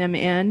 coloring them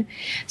in.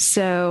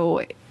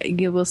 So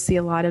you will see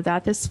a lot of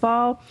that this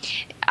fall.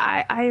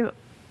 I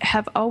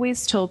have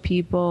always told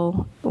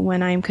people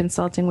when I'm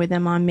consulting with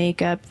them on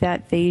makeup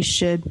that they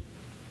should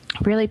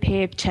really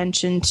pay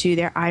attention to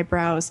their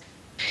eyebrows,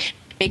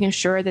 making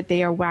sure that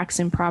they are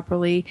waxing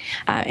properly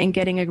and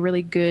getting a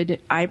really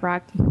good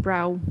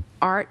eyebrow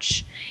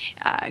arch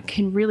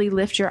can really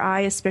lift your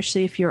eye,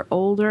 especially if you're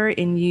older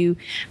and you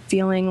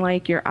feeling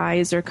like your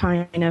eyes are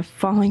kind of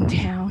falling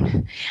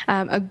down.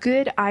 A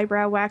good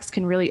eyebrow wax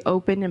can really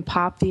open and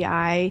pop the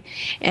eye,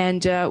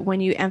 and when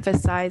you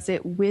emphasize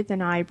it with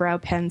an eyebrow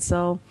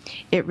pencil,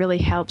 it really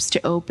helps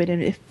to open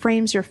and it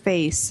frames your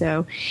face.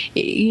 So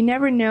you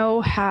never know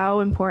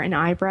how important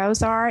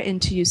eyebrows are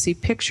until you see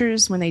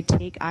pictures when they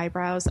take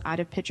eyebrows out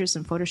of pictures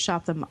and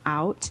Photoshop them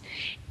out.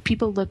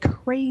 People look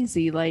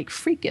crazy, like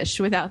freakish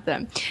without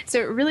them. So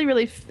it really,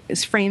 really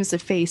frames the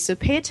face. So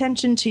pay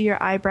attention to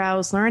your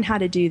eyebrows, learn how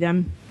to do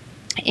them.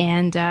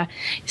 And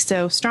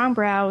so strong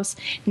brows.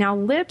 Now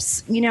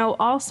lips,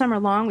 all summer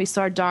long we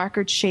saw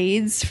darker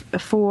shades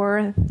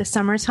for the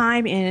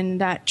summertime,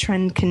 and that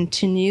trend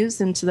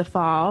continues into the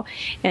fall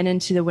and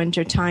into the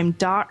winter time.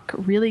 Dark,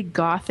 really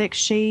gothic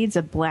shades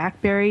of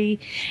blackberry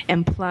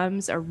and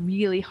plums are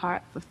really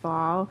hot for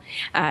fall,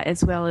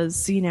 as well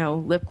as,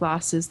 lip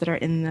glosses that are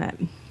in the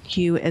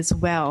hue as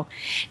well.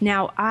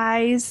 Now,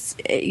 eyes,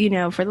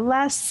 for the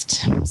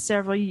last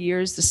several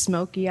years, the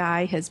smoky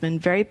eye has been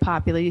very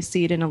popular. You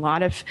see it in a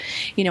lot of,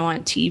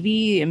 on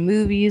TV and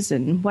movies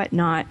and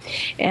whatnot.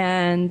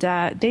 And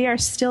they are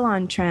still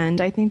on trend.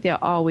 I think they'll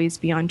always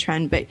be on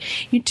trend. But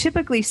you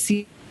typically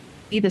see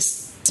the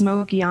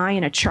smoky eye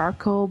in a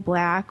charcoal,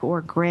 black,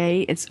 or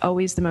gray. It's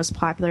always the most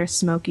popular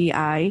smoky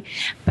eye.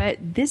 But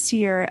this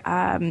year,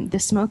 the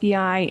smoky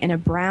eye in a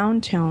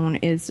brown tone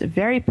is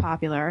very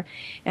popular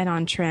and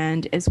on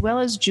trend, as well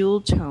as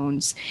jewel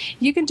tones.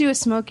 You can do a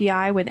smoky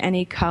eye with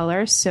any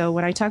color. So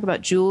when I talk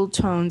about jewel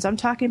tones, I'm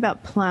talking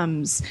about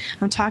plums.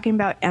 I'm talking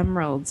about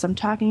emeralds. I'm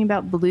talking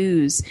about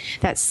blues,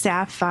 that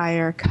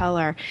sapphire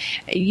color.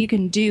 You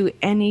can do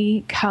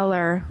any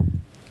color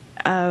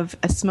of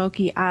a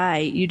smoky eye.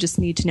 You just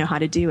need to know how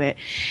to do it.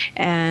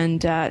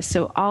 And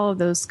so all of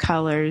those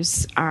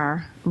colors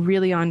are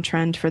really on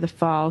trend for the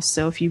fall.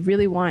 So if you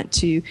really want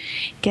to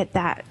get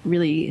that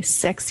really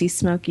sexy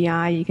smoky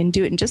eye, you can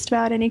do it in just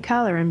about any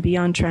color and be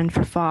on trend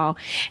for fall.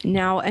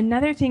 Now,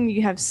 another thing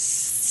you have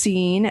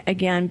seen,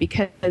 again,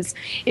 because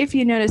if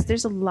you notice,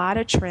 there's a lot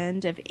of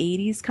trend of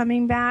 80s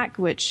coming back,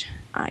 which,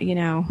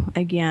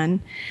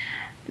 again,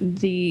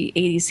 the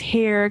 80s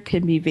hair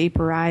can be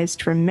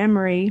vaporized from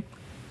memory.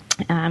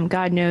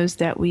 God knows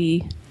that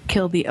we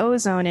killed the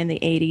ozone in the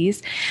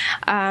 80s.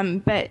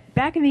 But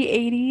back in the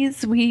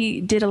 80s, we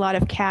did a lot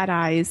of cat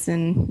eyes.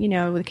 And,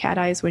 with cat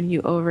eyes, when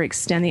you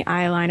overextend the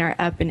eyeliner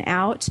up and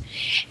out.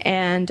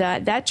 And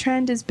that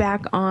trend is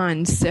back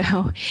on.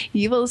 So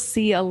you will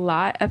see a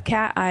lot of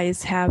cat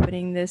eyes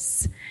happening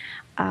this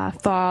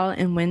fall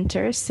and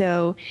winter.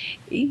 So,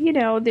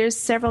 there's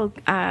several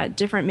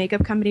different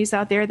makeup companies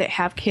out there that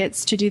have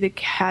kits to do the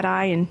cat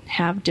eye and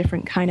have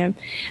different kind of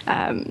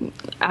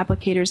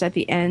applicators at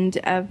the end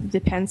of the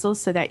pencil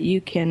so that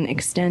you can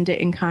extend it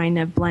and kind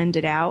of blend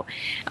it out.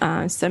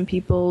 Some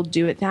people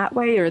do it that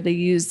way, or they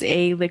use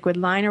a liquid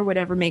liner,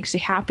 whatever makes you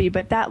happy,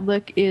 but that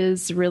look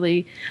is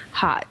really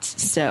hot.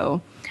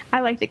 So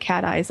I like the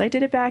cat eyes. I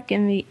did it back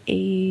in the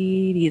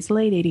 80s,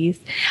 late 80s.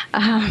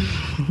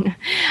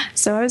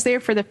 So I was there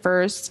for the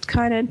first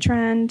kind of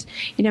trend.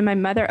 My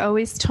mother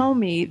always told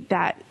me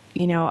that,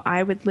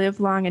 I would live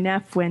long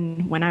enough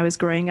when I was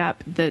growing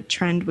up, the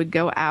trend would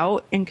go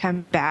out and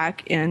come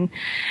back. And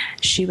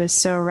she was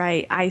so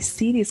right. I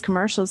see these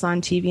commercials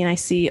on TV and I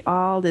see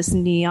all this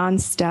neon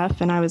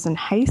stuff. And I was in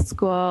high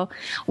school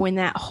when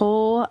that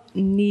whole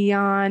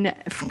neon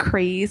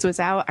craze was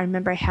out. I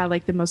remember I had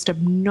like the most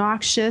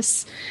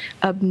obnoxious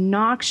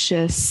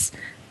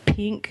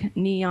pink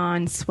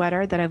neon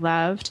sweater that I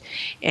loved.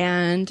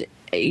 And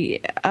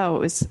it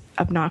was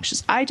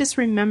obnoxious. I just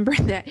remember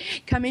that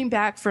coming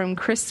back from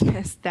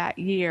Christmas that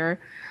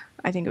year,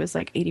 I think it was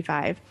like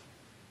 85,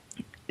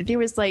 there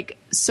was like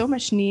so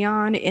much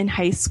neon in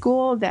high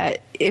school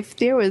that if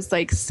there was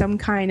like some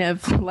kind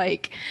of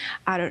like,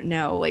 I don't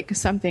know, like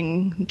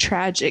something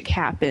tragic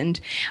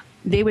happened,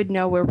 they would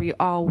know where we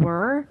all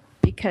were,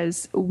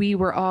 because we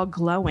were all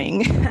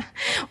glowing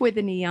with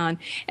the neon.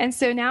 And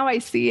so now I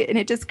see it and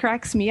it just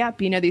cracks me up.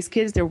 These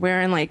kids, they're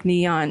wearing like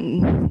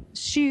neon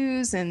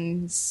shoes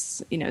and,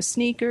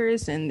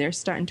 sneakers, and they're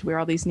starting to wear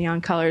all these neon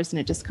colors, and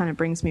it just kind of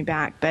brings me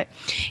back. But,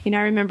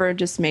 I remember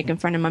just making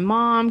fun of my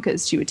mom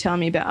because she would tell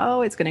me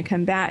about, it's going to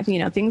come back,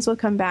 things will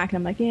come back. And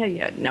I'm like,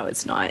 yeah, no,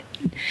 it's not.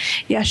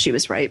 Yeah, she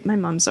was right. My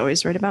mom's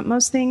always right about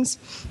most things.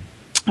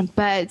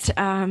 But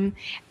and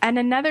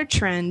another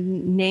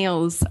trend,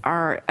 nails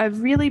are a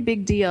really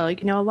big deal.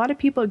 You know, a lot of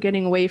people are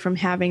getting away from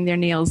having their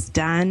nails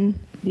done,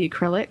 the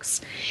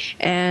acrylics,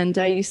 and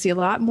you see a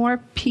lot more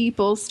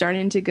people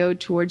starting to go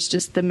towards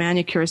just the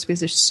manicures, because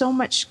there's so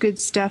much good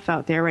stuff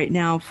out there right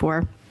now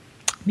for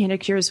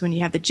manicures. When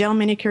you have the gel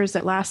manicures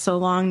that last so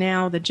long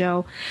now, the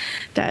gel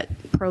that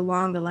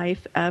prolong the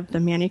life of the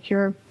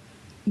manicure.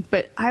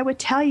 But I would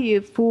tell you,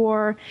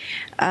 for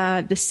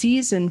the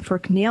season for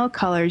nail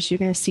colors, you're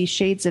going to see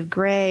shades of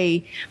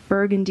gray,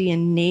 burgundy,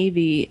 and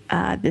navy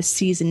this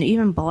season,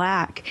 even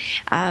black.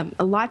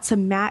 Lots of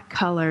matte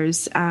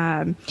colors.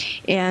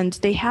 And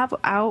they have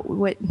out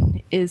what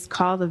is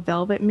called a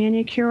velvet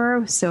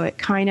manicure. So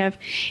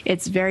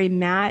it's very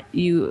matte.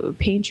 You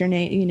paint your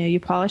nail, you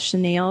polish the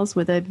nails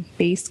with a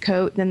base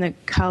coat, then the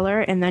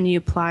color, and then you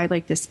apply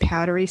like this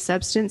powdery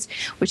substance,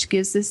 which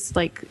gives this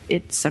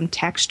it's some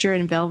texture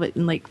and velvet,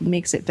 and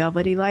makes it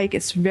velvety like.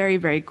 It's very,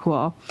 very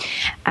cool.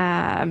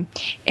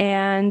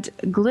 And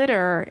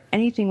glitter,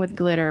 anything with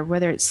glitter,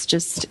 whether it's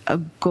just a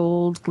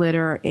gold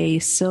glitter, a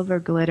silver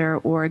glitter,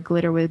 or a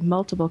glitter with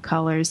multiple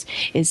colors,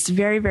 is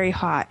very, very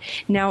hot.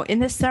 Now, in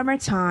the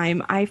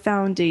summertime, I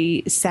found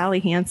a Sally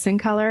Hansen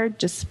color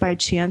just by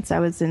chance. I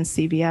was in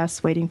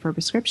CVS waiting for a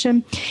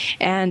prescription,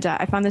 and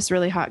I found this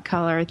really hot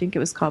color. I think it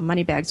was called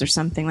Moneybags or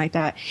something like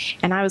that.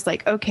 And I was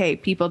like, okay,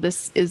 people,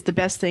 this is the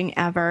best thing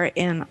ever.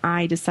 And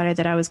I decided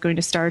that I was going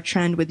to start a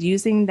trend with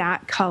using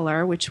that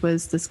color, which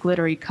was this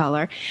glittery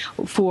color,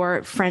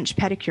 for French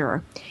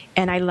pedicure.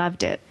 And I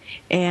loved it.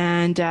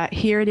 And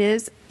here it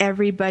is.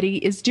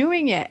 Everybody is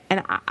doing it.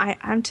 And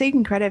I'm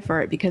taking credit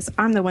for it, because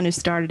I'm the one who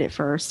started it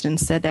first and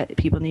said that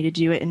people need to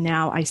do it. And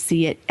now I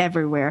see it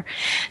everywhere.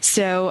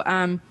 So,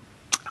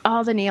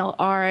 all the nail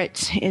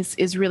art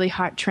is really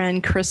hot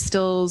trend.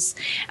 Crystals,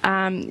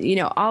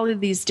 all of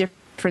these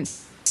different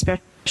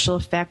special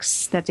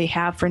effects that they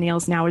have for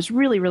nails now is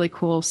really, really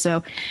cool.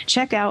 So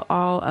check out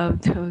all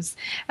of those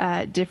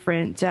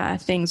different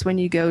things when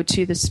you go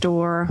to the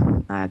store,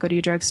 go to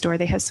your drugstore.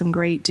 They have some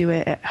great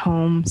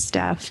do-it-at-home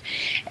stuff.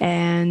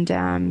 And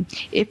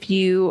if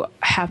you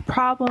have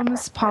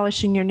problems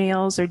polishing your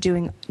nails or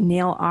doing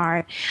nail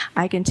art,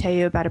 I can tell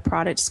you about a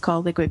product. It's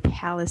called Liquid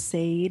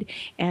Palisade,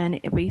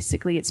 and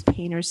basically it's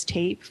painter's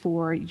tape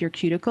for your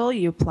cuticle.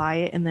 You apply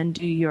it and then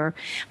do your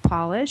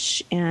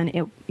polish,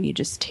 and you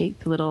just take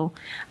the little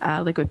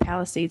Liquid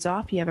Palisades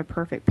off. You have a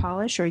perfect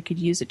polish, or you could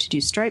use it to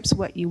do stripes,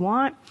 what you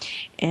want.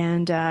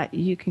 And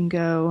you can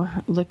go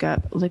look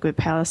up Liquid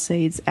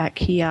Palisades at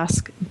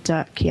kiosk.com,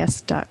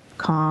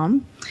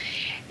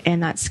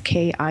 and that's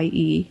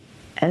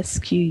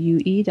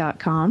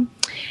KIESQUE.com.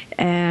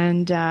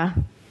 And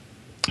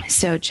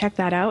so check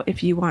that out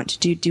if you want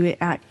to do it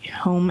at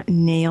home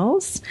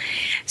nails.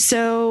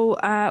 So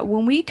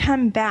when we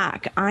come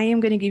back, I am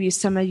going to give you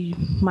some of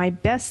my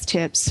best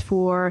tips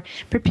for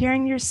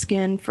preparing your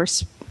skin for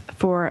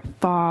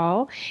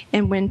fall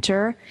and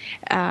winter.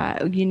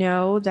 You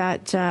know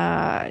that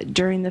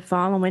during the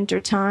fall and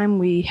winter time,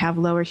 we have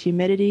lower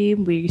humidity.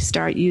 We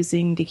start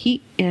using the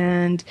heat,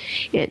 and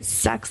it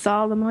sucks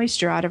all the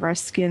moisture out of our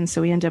skin.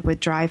 So we end up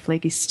with dry,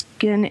 flaky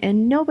skin,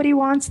 and nobody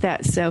wants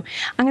that. So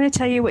I'm going to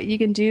tell you what you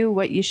can do,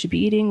 what you should be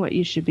eating, what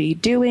you should be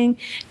doing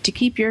to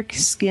keep your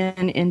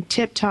skin in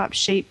tip-top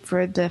shape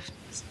for the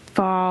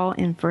fall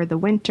and for the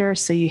winter,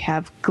 so you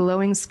have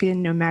glowing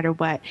skin no matter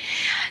what.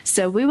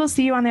 So we will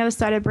see you on the other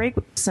side of the break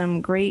with some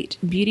great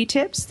beauty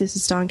tips. This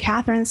is Dawn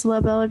Catherine. It's the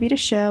La Bella Vita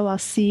Show. I'll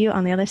see you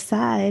on the other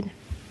side.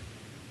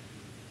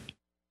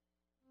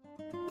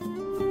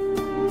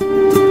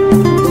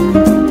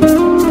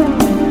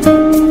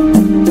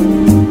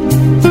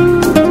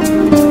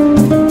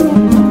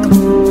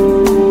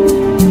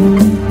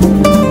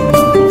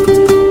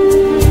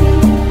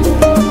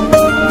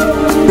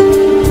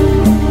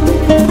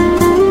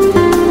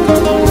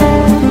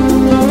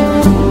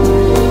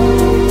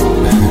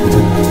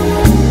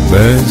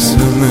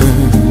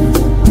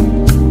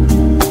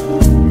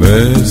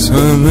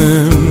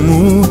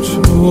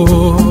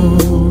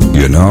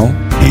 You know,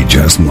 he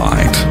just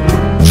might.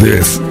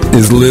 This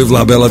is Live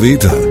La Bella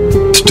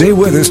Vita. Stay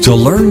with us to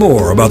learn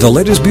more about the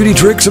latest beauty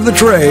tricks of the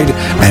trade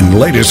and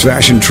latest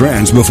fashion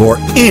trends before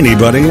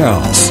anybody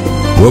else.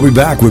 We'll be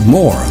back with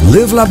more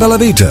Live La Bella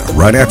Vita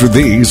right after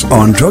these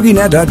on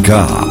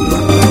TogiNet.com.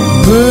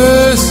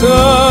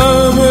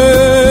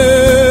 Bésame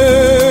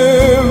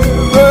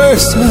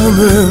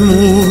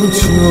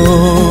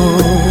mucho.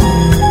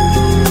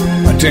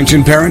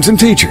 Attention parents and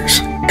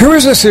teachers. Here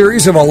is a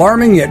series of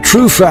alarming yet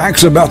true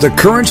facts about the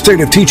current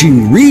state of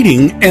teaching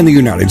reading in the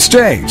United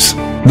States.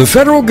 The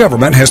federal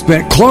government has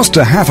spent close to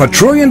 $500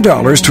 billion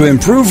to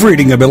improve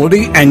reading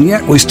ability, and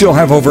yet we still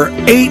have over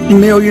 8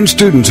 million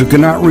students who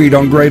cannot read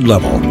on grade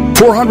level.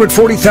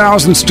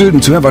 440,000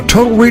 students who have a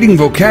total reading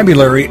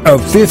vocabulary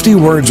of 50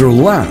 words or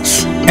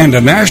less, and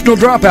a national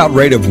dropout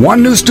rate of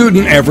 1 new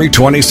student every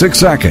 26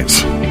 seconds.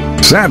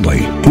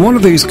 Sadly, one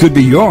of these could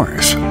be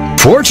yours.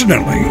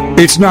 Fortunately,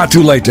 it's not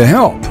too late to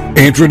help.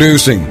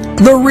 Introducing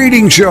The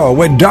Reading Show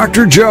with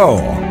Dr. Joe.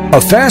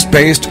 a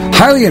fast-paced,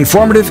 highly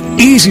informative,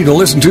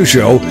 easy-to-listen-to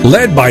show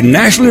led by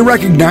nationally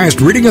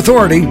recognized reading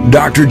authority,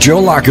 Dr.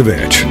 Joe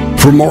Lakovich.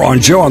 For more on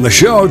Joe on the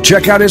show,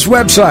 check out his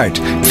website,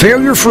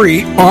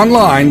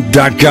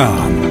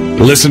 failurefreeonline.com.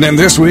 Listen in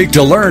this week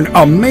to learn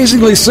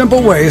amazingly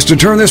simple ways to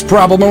turn this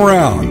problem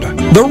around.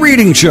 The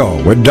Reading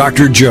Show with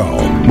Dr. Joe,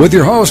 with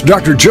your host,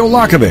 Dr. Joe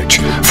Lakovich,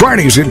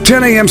 Fridays at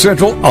 10 a.m.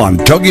 Central on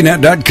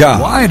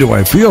TogiNet.com. Why do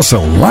I feel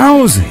so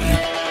lousy?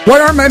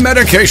 Why aren't my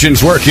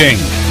medications working?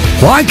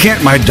 Why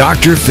can't my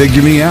doctor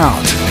figure me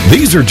out?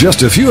 These are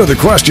just a few of the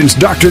questions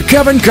Dr.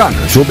 Kevin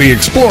Connors will be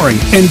exploring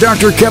in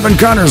Dr. Kevin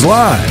Connors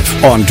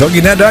Live on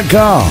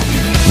TogiNet.com.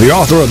 The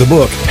author of the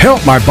book,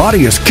 Help My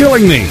Body Is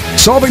Killing Me,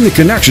 solving the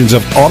connections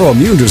of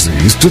autoimmune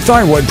disease to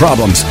thyroid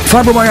problems,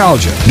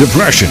 fibromyalgia,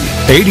 depression,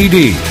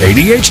 ADD,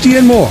 ADHD,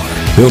 and more.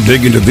 He'll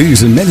dig into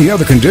these and many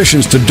other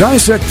conditions to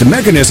dissect the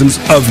mechanisms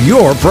of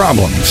your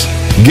problems,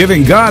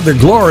 giving God the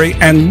glory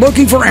and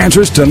looking for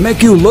answers to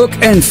make you look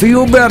and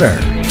feel better,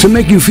 to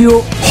make you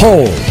feel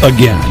whole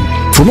again.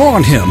 For more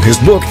on him, his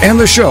book, and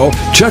the show,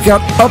 check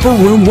out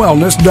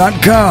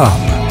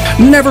upperroomwellness.com.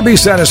 Never be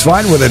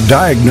satisfied with a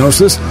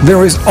diagnosis.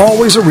 There is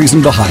always a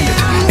reason behind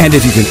it. And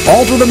if you can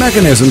alter the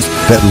mechanisms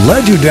that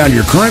led you down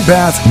your current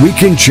path, we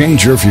can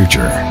change your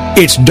future.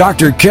 It's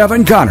Dr.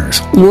 Kevin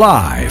Connors,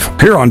 live,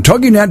 here on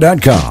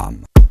TogiNet.com.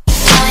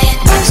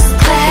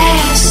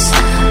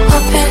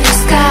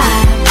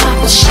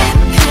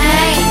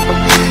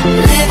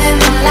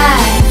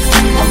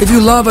 If you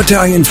love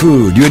Italian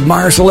food, you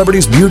admire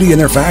celebrities' beauty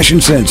and their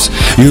fashion sense,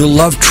 you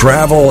love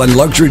travel and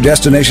luxury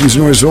destinations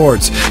and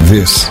resorts,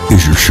 this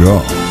is your show.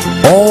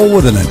 All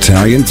with an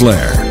Italian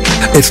flair.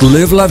 It's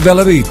Live La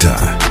Bella Vita.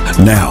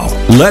 Now,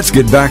 let's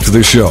get back to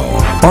the show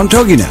on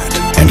TogiNet.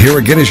 And here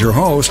again is your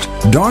host,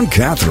 Dawn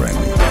Catherine.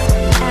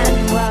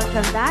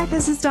 Welcome back.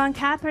 This is Dawn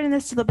Catherine, and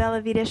this is the Bella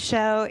Vita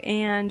Show,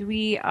 and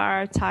we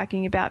are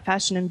talking about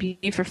fashion and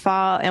beauty for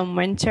fall and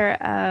winter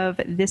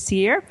of this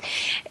year.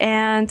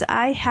 And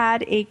I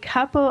had a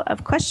couple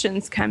of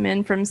questions come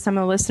in from some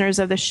of the listeners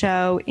of the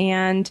show,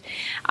 and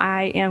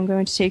I am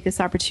going to take this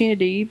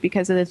opportunity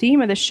because of the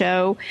theme of the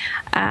show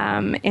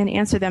and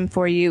answer them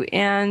for you.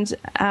 And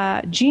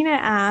Gina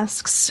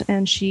asks,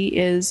 and she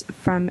is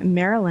from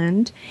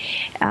Maryland,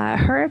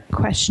 her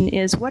question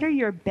is, what are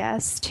your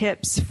best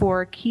tips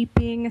for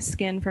keeping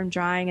skin from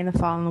drying in the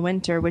fall and the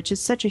winter, which is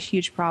such a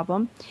huge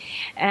problem?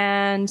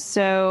 And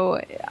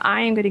so I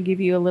am going to give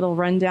you a little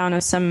rundown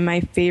of some of my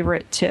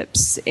favorite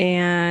tips.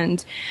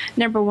 And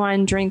number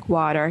one, drink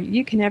water.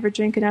 You can never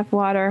drink enough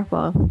water.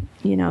 Well,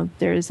 you know,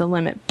 there's a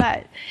limit,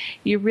 but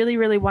you really,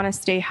 really want to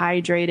stay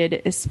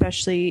hydrated,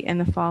 especially in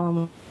the fall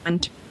and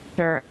winter.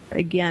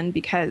 Again,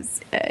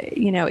 because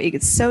it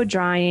gets so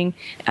drying.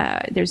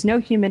 There's no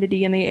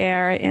humidity in the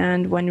air,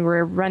 and when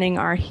we're running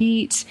our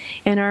heat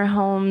in our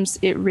homes,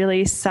 it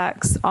really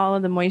sucks all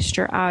of the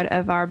moisture out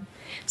of our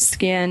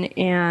skin,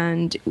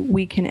 and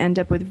we can end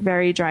up with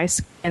very dry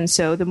skin.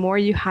 So the more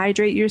you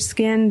hydrate your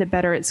skin, the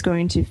better it's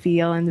going to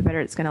feel and the better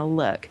it's going to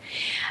look.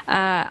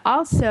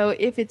 Also,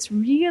 if it's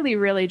really,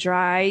 really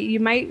dry,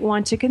 you might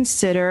want to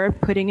consider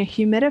putting a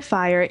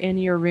humidifier in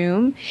your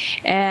room,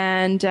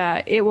 and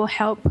it will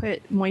help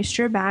put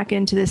moisture back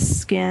into the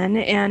skin,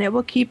 and it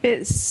will keep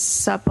it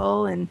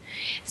supple and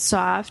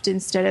soft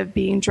instead of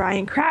being dry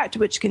and cracked,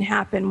 which can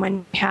happen when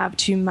you have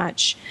too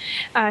much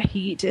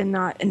heat and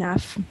not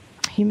enough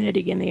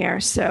humidity in the air.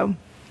 So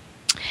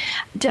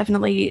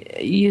definitely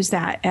use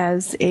that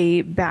as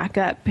a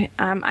backup.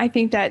 I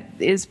think that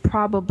is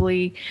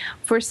probably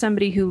for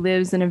somebody who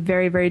lives in a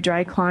very, very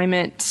dry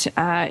climate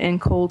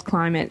and cold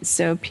climate.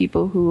 So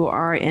people who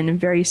are in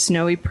very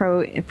snowy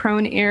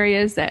prone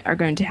areas that are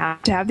going to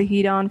have the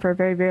heat on for a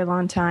very, very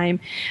long time,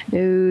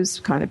 those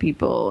kind of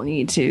people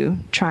need to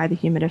try the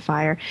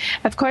humidifier.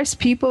 Of course,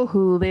 people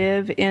who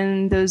live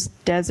in those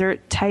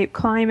desert type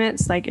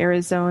climates like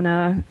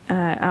Arizona,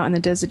 out in the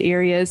desert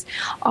areas,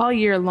 all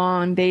year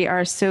long, they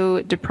are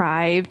so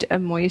deprived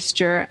of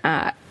moisture.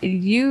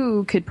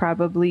 You could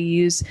probably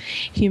use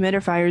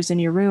humidifiers in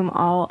your room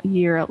all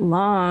year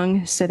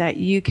long so that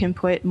you can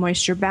put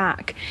moisture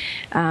back.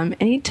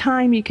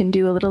 Anytime you can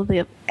do a little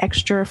bit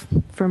extra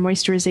for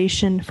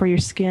moisturization for your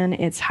skin,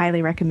 it's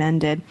highly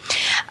recommended.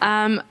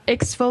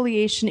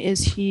 Exfoliation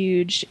is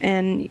huge,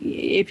 and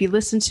if you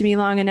listen to me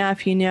long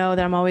enough, you know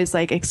that I'm always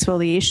like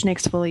exfoliation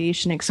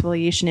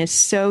is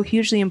so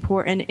hugely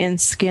important in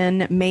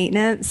skin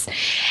maintenance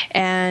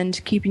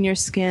and keeping your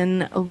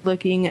skin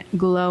looking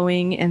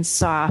glowing and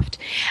soft.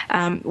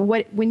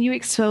 When you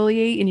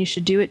exfoliate, and you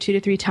should do it 2 to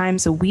 3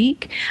 times a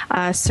week,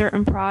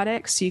 certain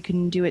products you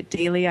can do it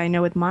daily. I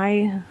know with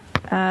my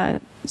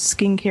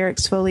skincare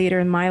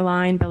exfoliator in my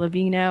line, Bella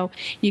Vita,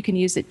 you can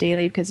use it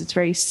daily because it's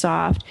very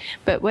soft.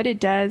 But what it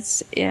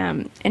does,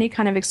 any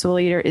kind of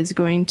exfoliator is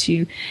going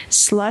to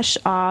slush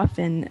off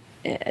and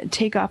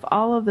take off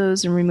all of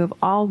those and remove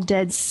all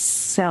dead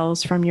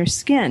cells from your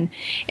skin.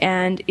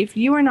 And if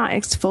you are not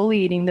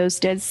exfoliating, those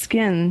dead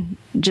skin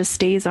just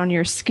stays on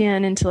your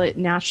skin until it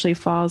naturally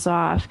falls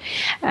off.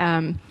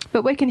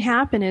 But what can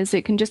happen is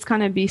it can just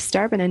kind of be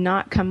stubborn and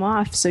not come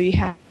off. So you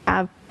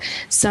have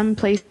some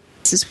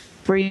places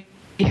where you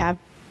have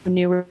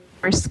newer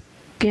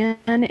skin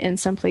and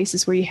some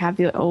places where you have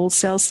the old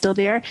cells still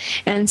there.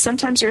 And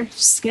sometimes your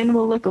skin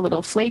will look a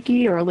little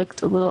flaky or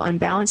look a little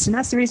unbalanced. And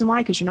that's the reason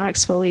why, because you're not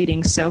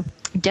exfoliating. So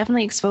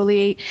definitely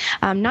exfoliate,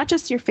 not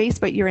just your face,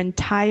 but your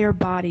entire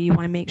body. You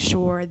want to make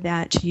sure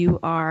that you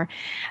are,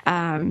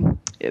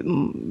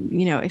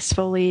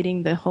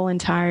 exfoliating the whole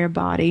entire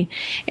body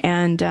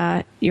and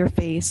your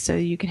face so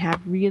you can have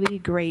really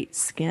great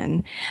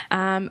skin.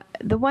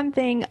 The one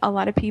thing a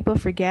lot of people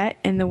forget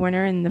in the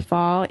winter and the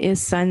fall is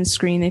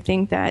sunscreen. They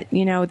think that,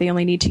 they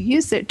only need to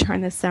use it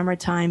during the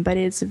summertime, but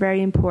it's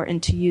very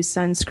important to use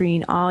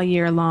sunscreen all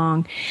year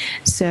long.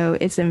 So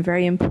it's a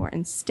very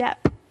important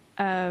step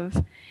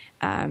of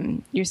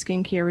your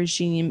skincare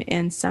regime,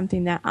 and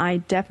something that I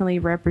definitely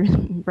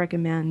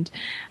recommend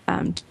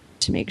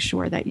to make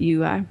sure that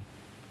you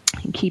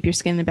keep your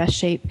skin in the best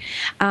shape.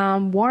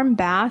 Warm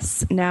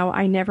baths. Now,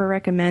 I never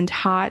recommend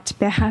hot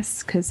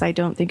baths because I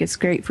don't think it's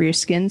great for your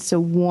skin.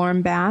 So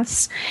warm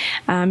baths.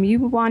 You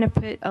want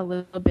to put a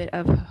little bit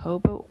of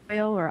jojoba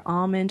oil or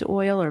almond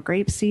oil or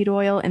grapeseed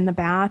oil in the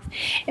bath,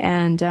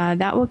 and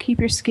that will keep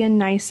your skin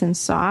nice and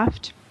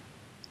soft.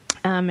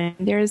 And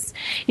there's,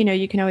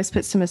 you can always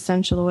put some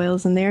essential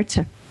oils in there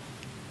to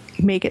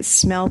make it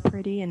smell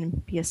pretty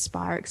and be a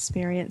spa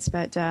experience.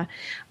 But a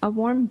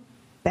warm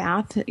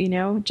bath,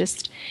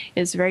 just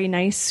is very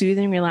nice,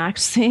 soothing,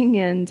 relaxing,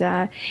 and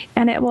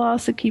it will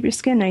also keep your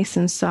skin nice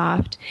and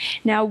soft.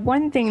 Now,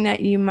 one thing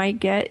that you might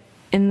get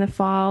in the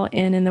fall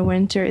and in the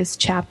winter is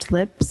chapped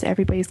lips.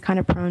 Everybody's kind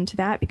of prone to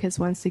that because,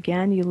 once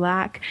again, you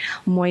lack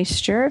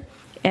moisture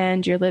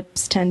and your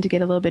lips tend to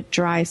get a little bit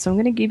dry. So I'm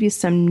going to give you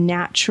some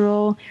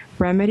natural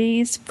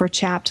remedies for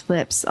chapped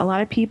lips. A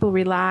lot of people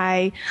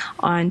rely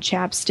on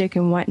chapstick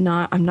and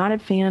whatnot. I'm not a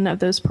fan of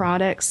those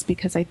products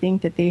because I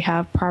think that they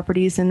have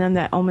properties in them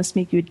that almost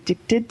make you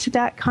addicted to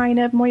that kind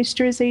of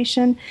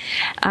moisturization.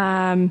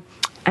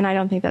 And I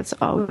don't think that's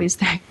always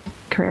that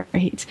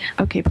great.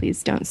 Okay,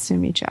 please don't sue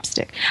me,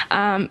 chapstick.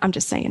 I'm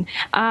just saying.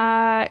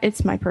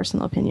 It's my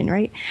personal opinion,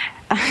 right?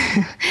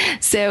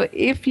 So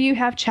if you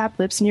have chapped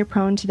lips and you're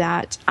prone to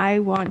that, I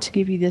want to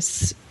give you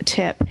this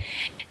tip.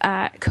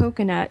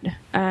 Coconut,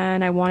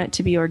 and I want it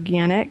to be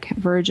organic,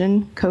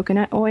 virgin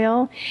coconut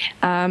oil.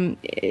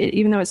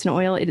 Even though it's an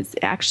oil, it is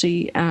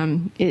actually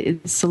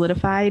it is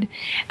solidified.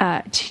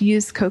 To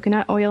use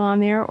coconut oil on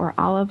there, or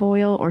olive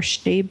oil, or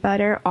shea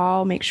butter,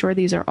 make sure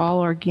these are all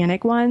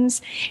organic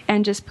ones,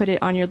 and just put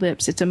it on your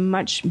lips. It's a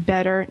much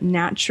better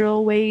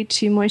natural way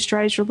to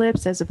moisturize your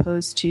lips as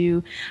opposed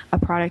to a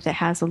product that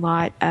has a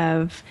lot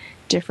of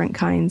different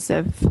kinds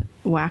of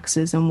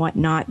waxes and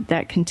whatnot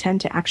that can tend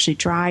to actually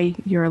dry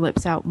your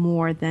lips out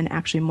more than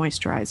actually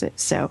moisturize it.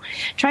 So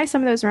try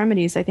some of those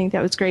remedies. I think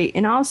that was great.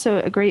 And also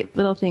a great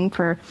little thing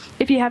for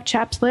if you have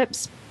chapped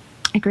lips,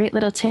 a great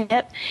little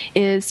tip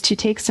is to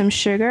take some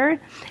sugar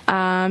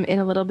and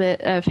a little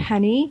bit of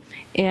honey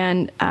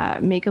and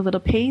make a little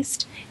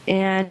paste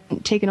and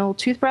take an old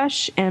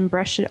toothbrush and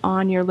brush it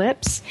on your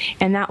lips,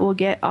 and that will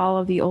get all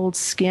of the old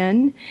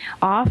skin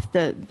off.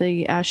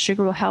 The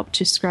sugar will help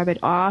to scrub it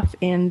off,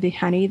 and the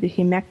honey, the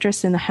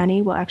humectus in the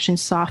honey will actually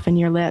soften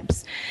your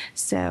lips.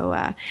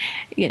 So,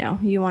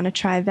 you want to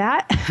try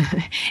that.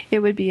 It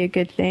would be a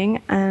good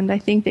thing, and I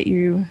think that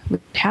you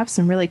would have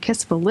some really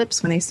kissable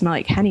lips when they smell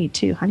like honey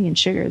too. Honey and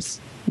sugar is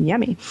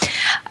yummy.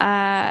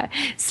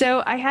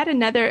 So I had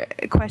another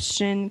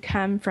question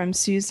come from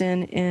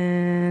Susan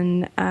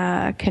in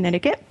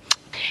Connecticut,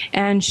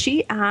 and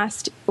she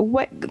asked,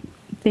 what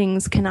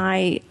things can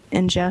I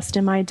ingest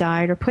in my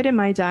diet or put in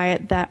my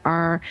diet that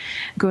are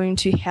going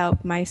to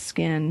help my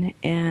skin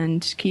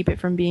and keep it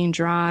from being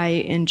dry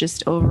and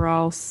just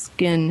overall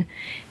skin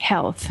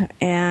health?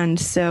 And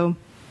so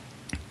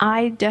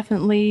I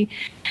definitely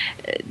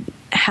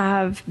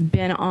have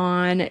been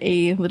on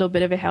a little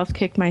bit of a health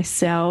kick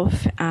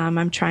myself.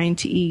 I'm trying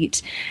to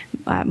eat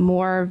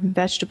more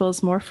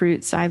vegetables, more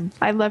fruits.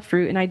 I love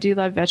fruit and I do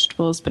love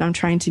vegetables, but I'm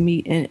trying to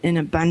eat in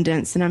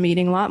abundance, and I'm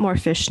eating a lot more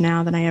fish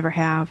now than I ever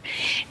have.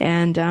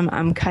 And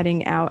I'm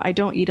cutting out, I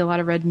don't eat a lot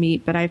of red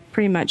meat, but I've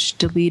pretty much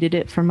deleted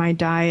it from my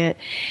diet.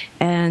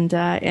 And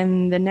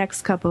in the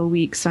next couple of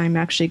weeks, I'm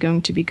actually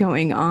going to be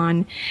going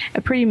on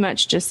pretty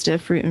much just a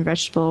fruit and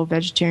vegetable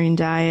vegetarian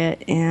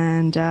diet,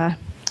 and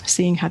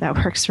seeing how that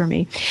works for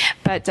me.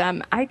 But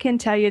I can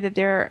tell you that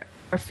there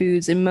are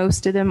foods, and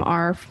most of them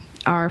are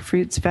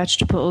fruits,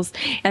 vegetables,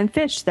 and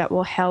fish that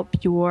will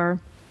help your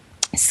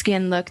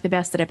skin look the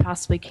best that it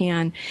possibly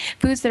can.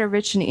 Foods that are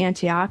rich in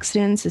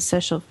antioxidants,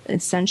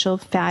 essential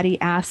fatty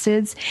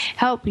acids,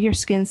 help your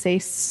skin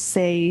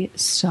stay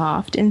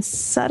soft and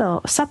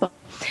supple.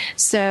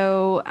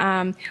 So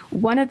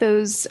one of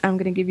those, I'm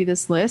going to give you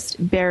this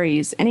list,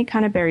 berries, any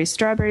kind of berries,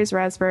 strawberries,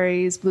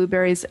 raspberries,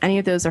 blueberries, any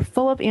of those are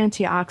full of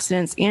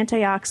antioxidants.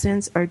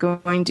 Antioxidants are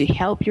going to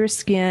help your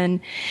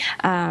skin.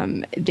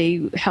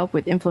 They help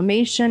with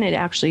inflammation. It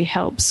actually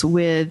helps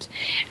with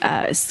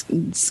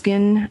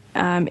skin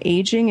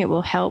aging. It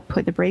will help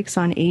put the brakes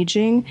on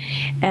aging.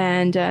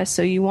 And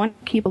so you want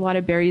to keep a lot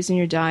of berries in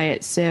your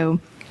diet. So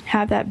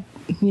have that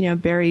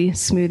berry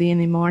smoothie in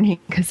the morning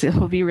because it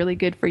will be really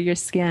good for your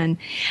skin.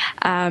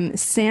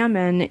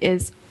 Salmon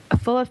is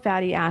full of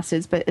fatty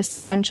acids, but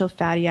essential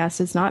fatty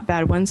acids, not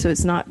bad ones, so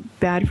it's not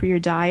bad for your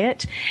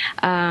diet.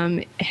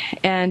 And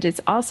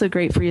it's also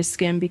great for your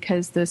skin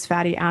because those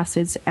fatty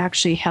acids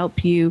actually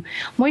help you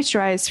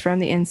moisturize from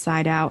the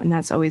inside out, and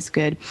that's always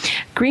good.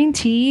 Green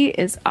tea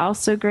is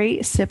also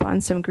great. Sip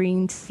on some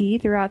green tea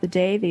throughout the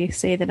day. They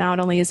say that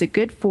not only is it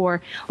good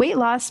for weight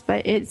loss,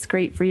 but it's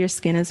great for your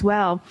skin as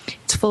well.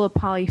 It's full of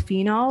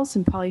polyphenols,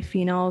 and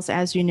polyphenols,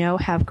 as you know,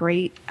 have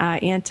great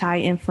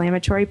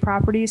anti-inflammatory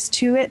properties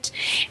to it.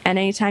 And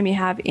anytime you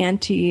have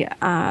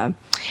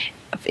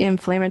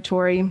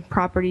anti-inflammatory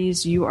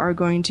properties, you are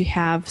going to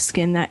have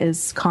skin that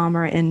is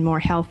calmer and more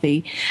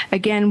healthy.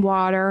 Again,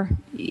 water,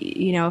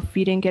 if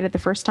you didn't get it the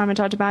first time I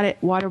talked about it,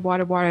 water,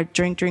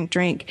 drink.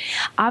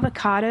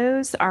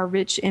 Avocados are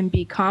rich in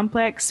B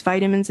complex,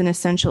 vitamins, and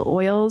essential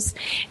oils,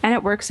 and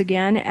it works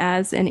again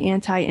as an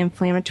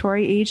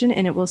anti-inflammatory agent,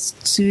 and it will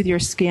soothe your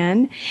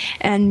skin.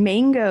 And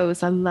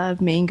mangoes, I love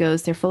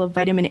mangoes. They're full of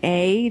vitamin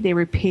A. They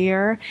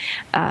repair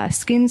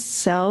skin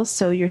cells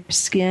so your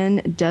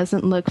skin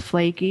doesn't look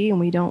flaky,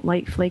 and we don't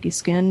like flaky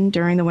skin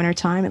during the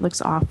wintertime. It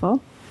looks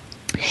awful.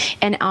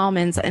 And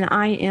almonds, and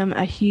I am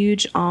a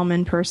huge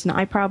almond person.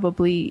 I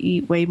probably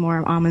eat way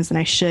more almonds than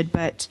I should,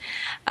 but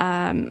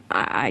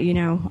I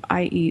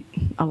eat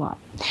a lot.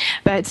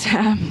 But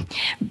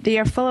they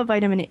are full of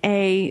vitamin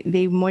A.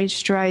 They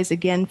moisturize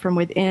again from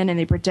within, and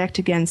they protect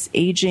against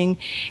aging.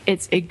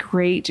 It's a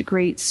great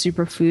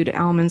superfood.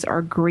 Almonds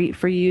are great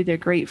for you. They're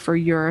great for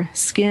your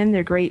skin.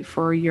 They're great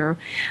for your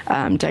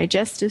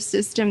digestive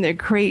system. They're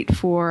great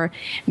for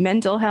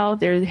mental health.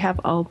 They have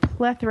a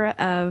plethora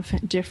of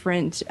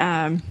different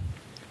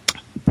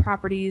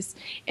properties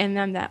in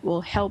them that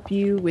will help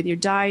you with your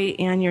diet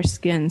and your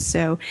skin.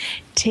 So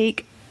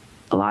take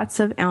lots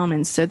of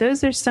almonds. So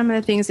those are some of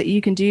the things that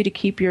you can do to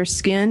keep your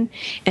skin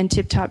in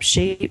tip-top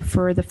shape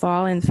for the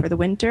fall and for the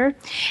winter.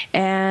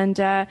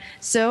 And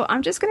so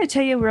I'm just going to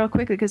tell you real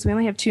quickly, because we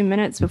only have 2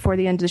 minutes before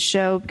the end of the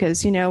show,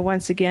 because,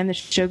 once again, the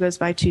show goes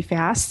by too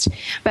fast.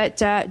 But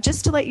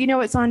just to let you know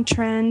what's on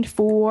trend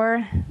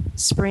for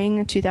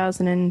spring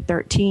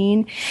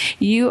 2013,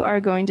 you are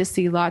going to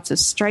see lots of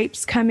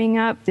stripes coming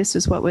up. This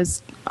is what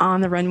was on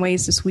the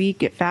runways this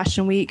week at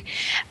Fashion Week.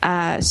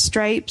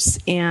 Stripes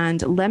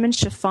and lemon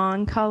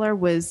chiffon color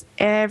was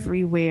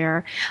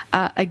everywhere.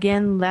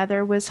 Again,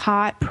 leather was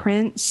hot,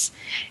 prints,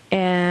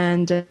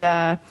 and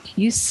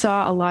you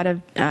saw a lot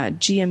of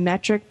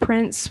geometric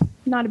prints.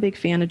 Not a big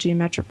fan of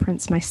geometric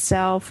prints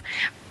myself,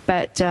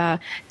 but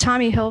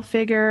Tommy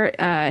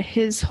Hilfiger,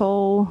 his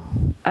whole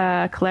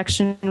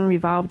collection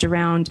revolved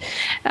around,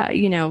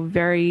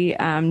 very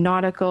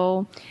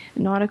nautical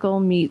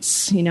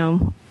meets,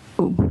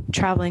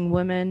 traveling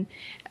women.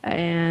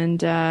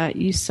 And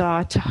you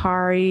saw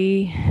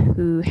Tahari,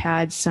 who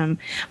had some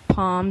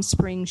Palm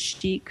Springs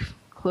chic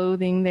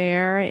clothing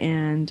there.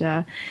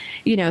 And,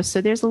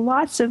 so there's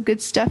lots of good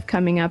stuff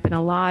coming up and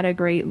a lot of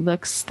great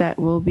looks that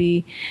will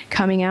be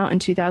coming out in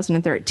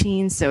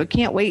 2013. So I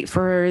can't wait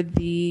for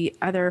the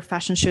other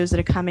fashion shows that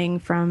are coming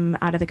from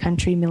out of the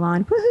country,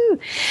 Milan.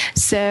 Woohoo!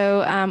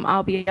 So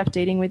I'll be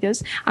updating with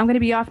those. I'm going to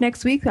be off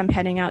next week. I'm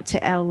heading out to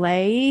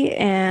LA,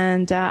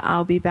 and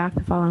I'll be back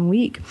the following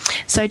week.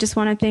 So I just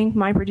want to thank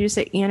my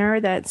producer,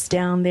 Anna, that's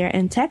down there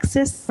in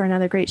Texas, for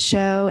another great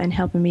show and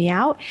helping me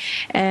out.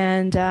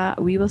 And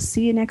we will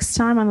see you next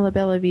time on the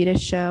Bella Vita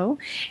show.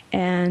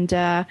 And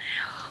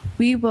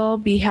we will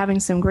be having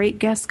some great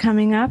guests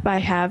coming up. I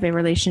have a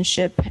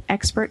relationship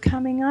expert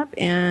coming up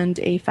and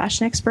a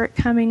fashion expert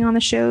coming on the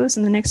shows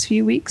in the next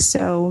few weeks.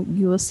 So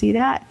you will see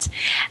that.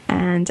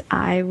 And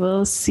I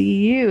will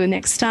see you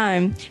next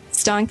time.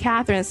 It's Dawn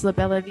Catherine. It's the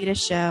Bella Vita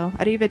show.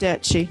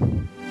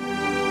 Arrivederci.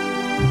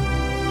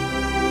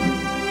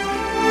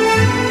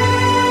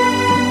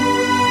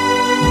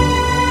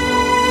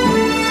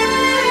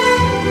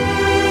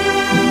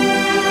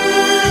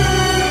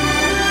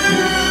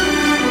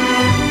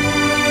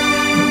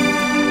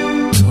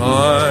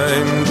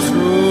 Time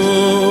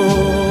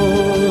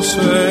to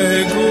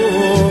say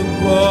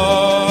goodbye.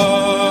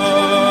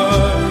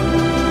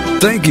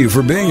 Thank you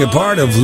for being a part of